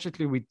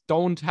 Unfortunately, we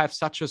don't have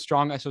such a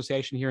strong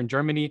association here in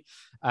Germany.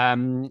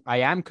 I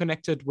am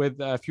connected with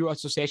a few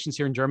associations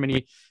here in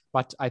Germany,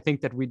 but I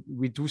think that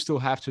we do still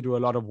have to do a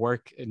lot of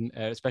work,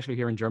 especially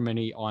here in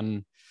Germany,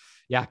 on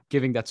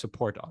giving that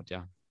support out.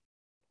 Yeah.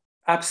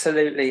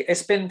 Absolutely.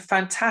 It's been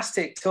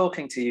fantastic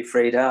talking to you,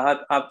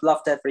 Frida. I've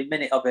loved every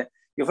minute of it.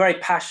 You're very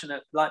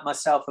passionate, like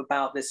myself,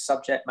 about this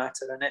subject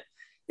matter, and it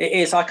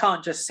is. I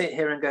can't just sit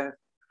here and go,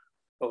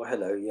 "Oh,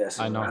 hello, yes."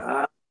 I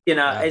know.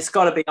 It's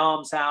got to be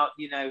arms out.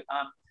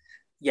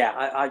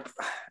 I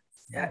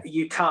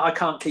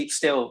can't keep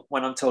still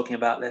when I'm talking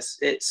about this.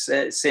 It's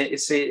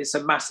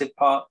a massive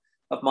part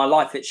of my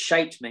life. It's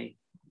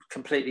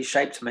completely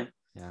shaped me.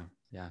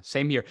 Yeah,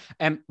 same here.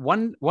 And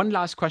one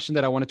last question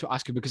that I wanted to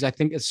ask you, because I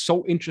think it's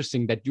so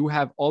interesting that you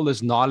have all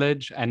this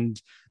knowledge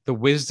and the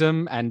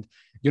wisdom. And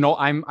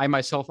I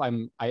myself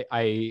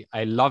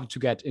love to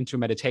get into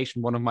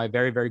meditation. One of my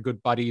very, very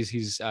good buddies,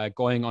 he's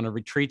going on a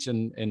retreat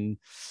in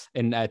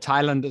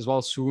Thailand as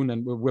well soon,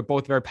 and we're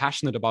both very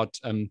passionate about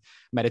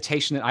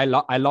meditation. And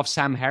I love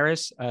Sam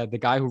Harris, the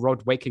guy who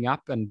wrote Waking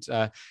Up, and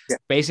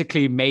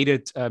basically made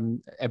it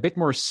a bit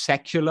more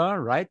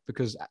secular, right?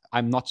 Because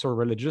I'm not so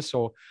religious,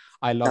 so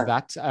I love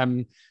that.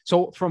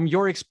 So from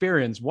your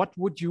experience, what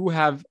would you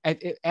have,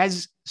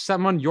 as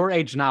someone your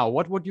age now,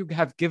 what would you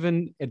have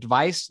given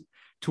advice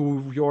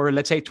to your,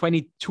 let's say,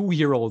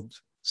 22-year-old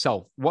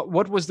self?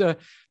 What was the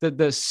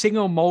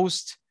single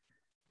most,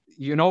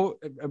 the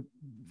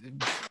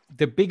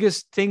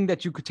biggest thing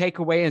that you could take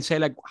away and say,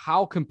 like,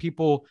 how can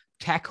people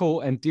tackle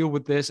and deal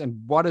with this?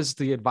 And what is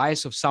the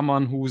advice of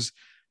someone who's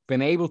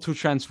been able to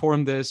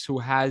transform this, who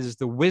has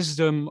the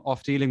wisdom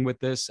of dealing with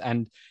this,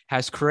 and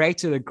has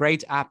created a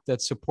great app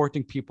that's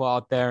supporting people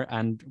out there?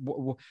 And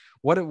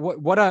what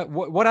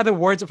are the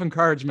words of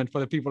encouragement for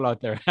the people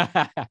out there?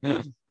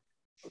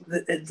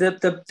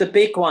 The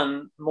big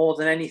one, more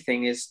than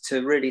anything, is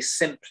to really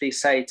simply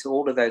say to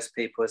all of those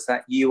people is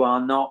that you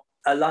are not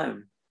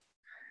alone.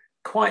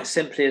 Quite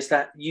simply, is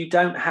that you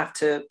don't have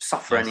to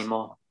suffer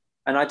anymore.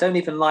 And I don't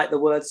even like the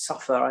word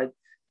suffer.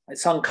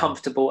 It's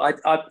uncomfortable.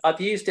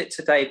 I've used it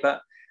today,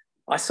 but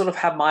I sort of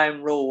have my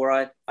own rule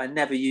where I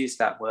never use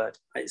that word.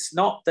 It's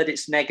not that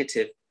it's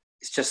negative.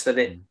 It's just that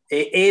it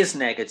is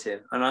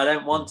negative, and I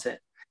don't want it.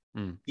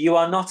 You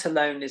are not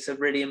alone is a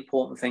really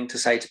important thing to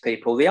say to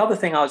people. The other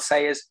thing I would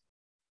say is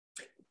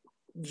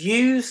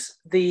use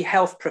the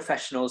health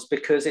professionals,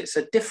 because it's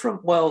a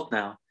different world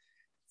now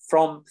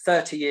from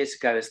 30 years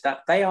ago, is that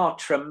they are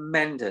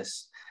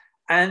tremendous.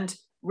 And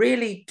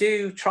really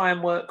do try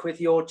and work with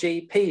your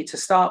GP to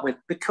start with,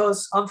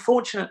 because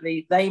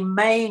unfortunately they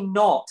may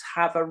not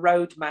have a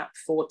roadmap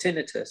for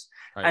tinnitus,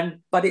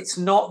 but it's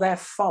not their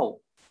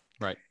fault.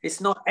 Right. It's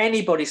not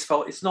anybody's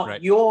fault. It's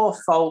not your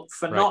fault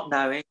for not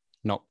knowing.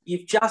 No.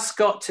 You've just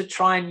got to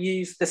try and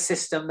use the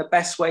system the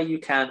best way you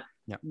can.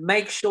 Yeah.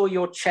 Make sure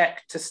you're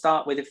checked to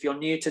start with if you're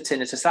new to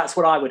tinnitus. That's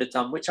what I would have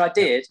done, which I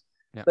did.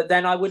 Yeah. But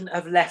then I wouldn't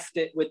have left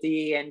it with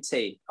the ENT.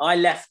 I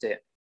left it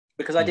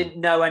because I didn't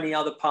know any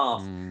other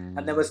path,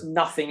 and there was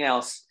nothing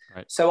else.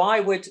 Right. So I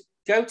would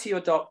go to your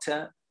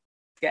doctor,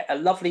 get a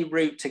lovely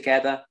route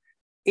together.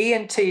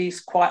 ENT's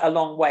quite a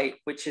long wait,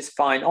 which is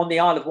fine. On the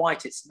Isle of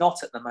Wight, it's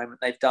not at the moment.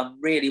 They've done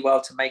really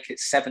well to make it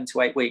 7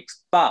 to 8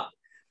 weeks. But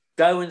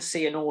go and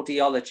see an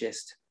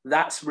audiologist.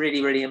 That's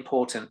really, really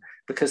important,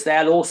 because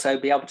they'll also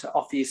be able to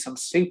offer you some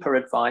super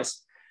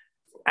advice.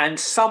 And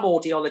some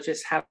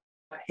audiologists have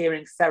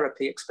hearing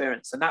therapy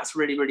experience, and that's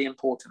really, really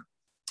important.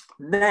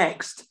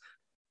 Next,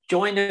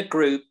 join a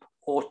group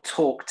or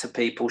talk to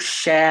people.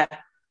 Share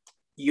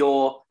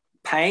your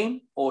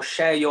pain or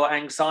share your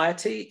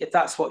anxiety if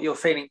that's what you're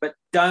feeling, but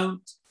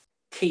don't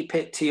keep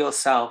it to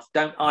yourself.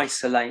 Don't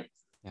isolate.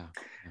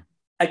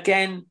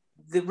 Again,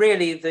 the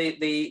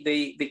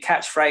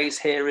catchphrase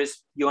here is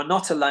you are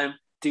not alone.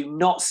 Do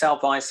not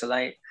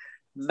self-isolate.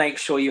 Make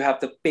sure you have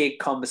the big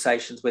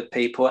conversations with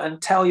people and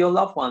tell your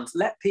loved ones.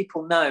 Let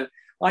people know.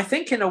 I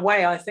think in a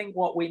way,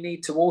 what we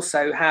need to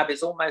also have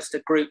is almost a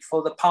group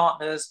for the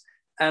partners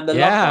and the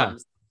loved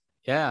ones.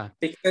 Yeah,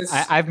 because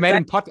I've made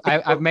a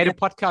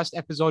podcast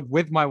episode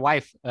with my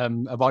wife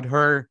about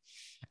her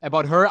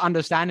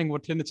understanding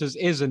what tinnitus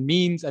is and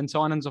means and so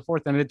on and so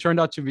forth, and it turned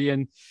out to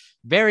be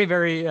very,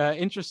 very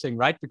interesting,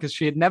 right? Because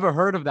she had never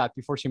heard of that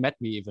before she met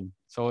me, even.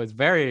 So it's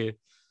very,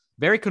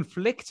 very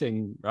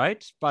conflicting,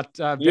 right? But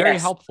very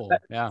helpful.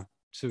 Yeah,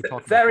 to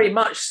talk. Very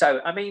much so.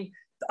 I mean,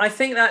 I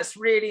think that's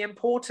really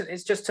important.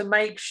 Is just to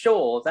make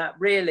sure that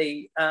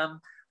really.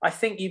 I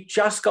think you've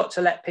just got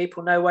to let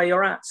people know where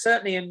you're at.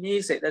 Certainly in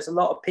music, there's a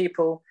lot of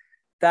people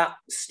that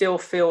still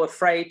feel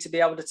afraid to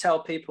be able to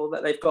tell people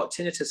that they've got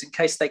tinnitus in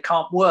case they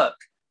can't work.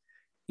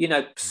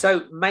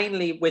 So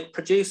mainly with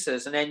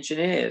producers and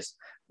engineers,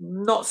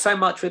 not so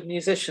much with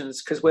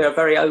musicians because we're a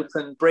very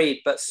open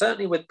breed, but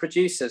certainly with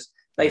producers,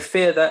 They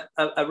fear that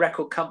a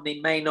record company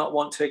may not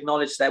want to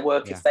acknowledge their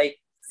work if they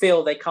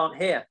feel they can't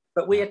hear.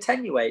 But we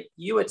attenuate,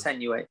 you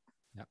attenuate.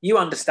 You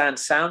understand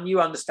sound, you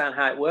understand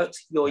how it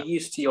works, you're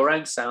used to your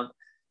own sound.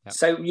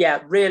 So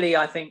really,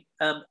 I think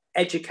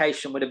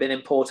education would have been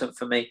important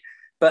for me.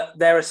 But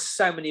there are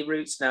so many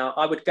routes now.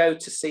 I would go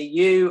to see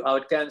you, I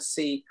would go and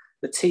see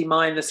the T-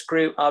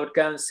 group, I would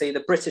go and see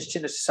the British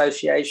Tinnitus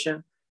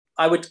Association.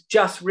 I would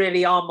just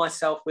really arm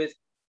myself with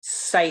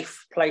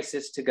safe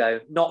places to go,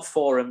 not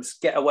forums.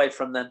 Get away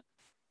from them.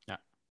 Yeah,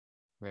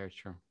 very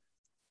true.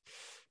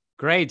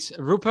 Great.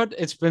 Rupert,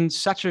 it's been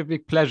such a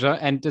big pleasure.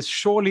 And this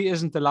surely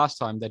isn't the last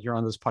time that you're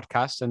on this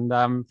podcast. And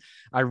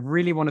I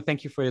really want to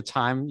thank you for your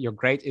time, your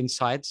great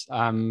insights.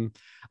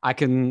 I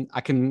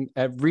can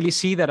really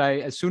see that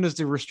as soon as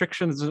the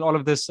restrictions and all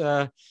of this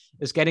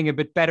is getting a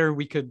bit better,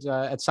 we could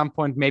at some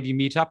point maybe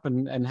meet up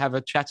and have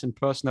a chat in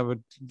person. I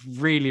would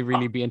really,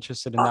 really be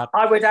interested in that.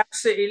 I would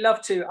absolutely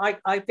love to.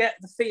 I get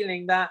the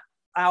feeling that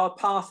our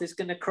path is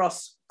going to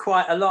cross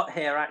quite a lot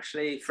here,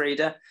 actually,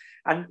 Frida.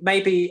 And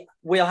maybe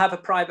we'll have a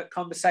private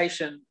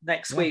conversation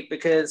next week,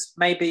 because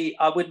maybe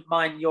I wouldn't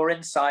mind your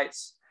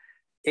insights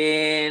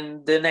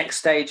in the next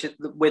stage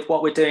with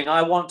what we're doing.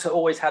 I want to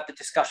always have the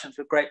discussions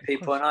with great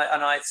people, and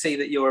I see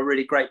that you're a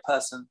really great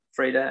person,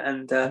 Frida.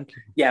 And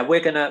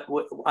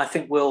I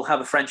think we'll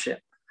have a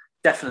friendship,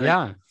 definitely.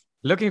 Yeah.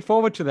 Looking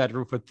forward to that,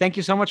 Rupert. Thank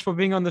you so much for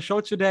being on the show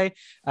today.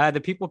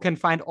 The people can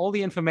find all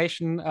the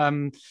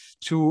information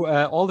to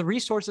all the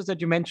resources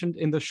that you mentioned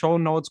in the show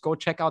notes. Go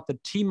check out the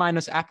T-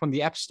 app on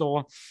the App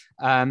Store.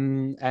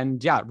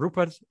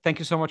 Rupert, thank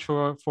you so much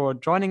for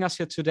joining us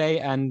here today.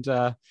 And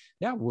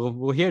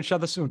we'll hear each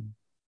other soon.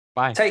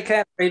 Bye. Take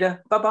care,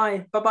 Frida.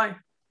 Bye-bye. Bye-bye.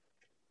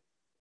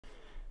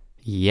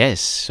 Yes,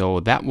 so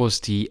that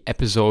was the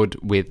episode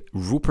with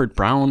Rupert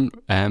Brown,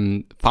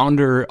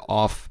 founder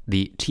of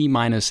the T-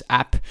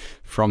 app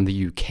from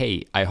the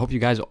UK. I hope you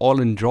guys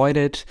all enjoyed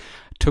it,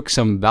 took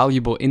some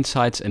valuable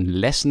insights and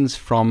lessons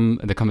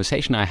from the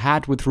conversation I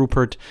had with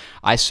Rupert.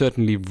 I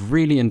certainly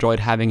really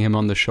enjoyed having him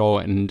on the show,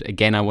 and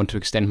again, I want to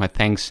extend my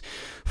thanks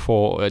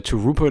to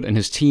Rupert and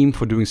his team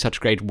for doing such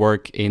great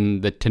work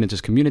in the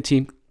tinnitus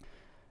community.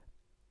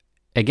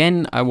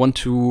 Again, I want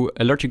to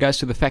alert you guys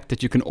to the fact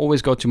that you can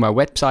always go to my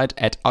website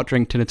at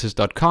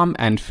outringtinnitus.com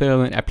and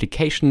fill in an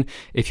application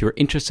if you're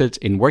interested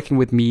in working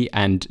with me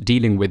and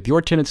dealing with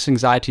your tinnitus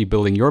anxiety,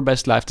 building your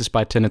best life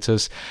despite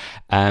tinnitus.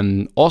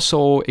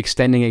 Also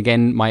extending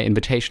again my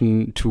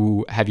invitation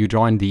to have you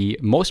join the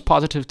Most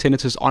Positive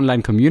Tinnitus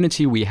online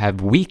community. We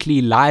have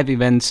weekly live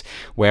events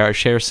where I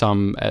share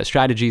some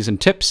strategies and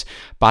tips,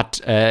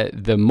 but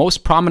the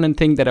most prominent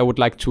thing that I would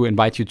like to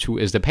invite you to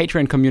is the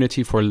Patreon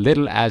community. For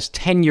little as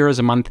 10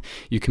 euros a month,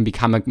 you can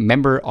become a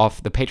member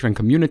of the Patreon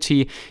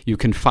community. You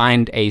can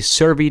find a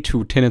survey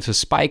to tinnitus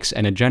spikes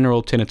and a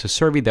general tinnitus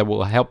survey that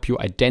will help you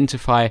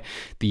identify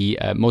the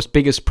most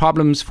biggest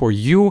problems for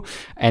you,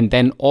 and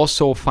then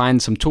also find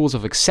some tools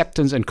of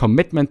acceptance and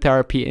commitment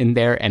therapy in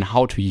there and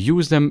how to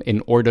use them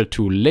in order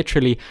to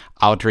literally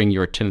outring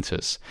your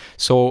tinnitus.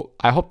 So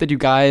I hope that you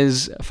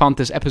guys found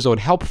this episode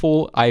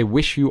helpful. I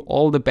wish you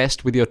all the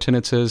best with your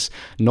tinnitus.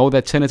 Know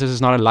that tinnitus is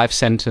not a life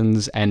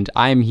sentence, and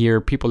I'm here.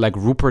 People like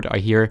Rupert are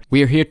here.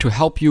 We are here to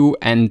help you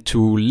and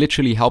to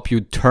literally help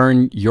you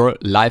turn your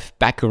life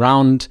back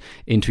around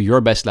into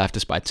your best life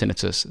despite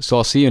tinnitus. So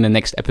I'll see you in the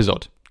next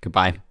episode.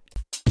 Goodbye.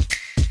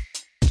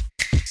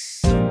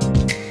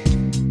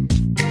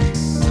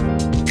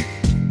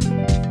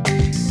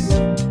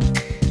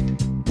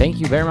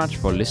 Thank you very much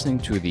for listening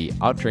to the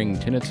Outring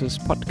Tinnitus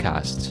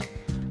podcast.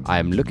 I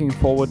am looking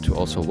forward to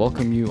also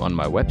welcome you on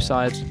my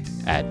website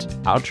at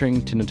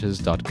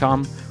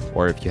outringtinnitus.com,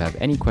 or if you have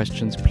any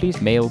questions,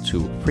 please mail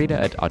to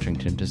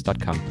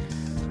frida@outringtinnitus.com.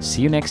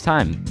 See you next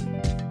time.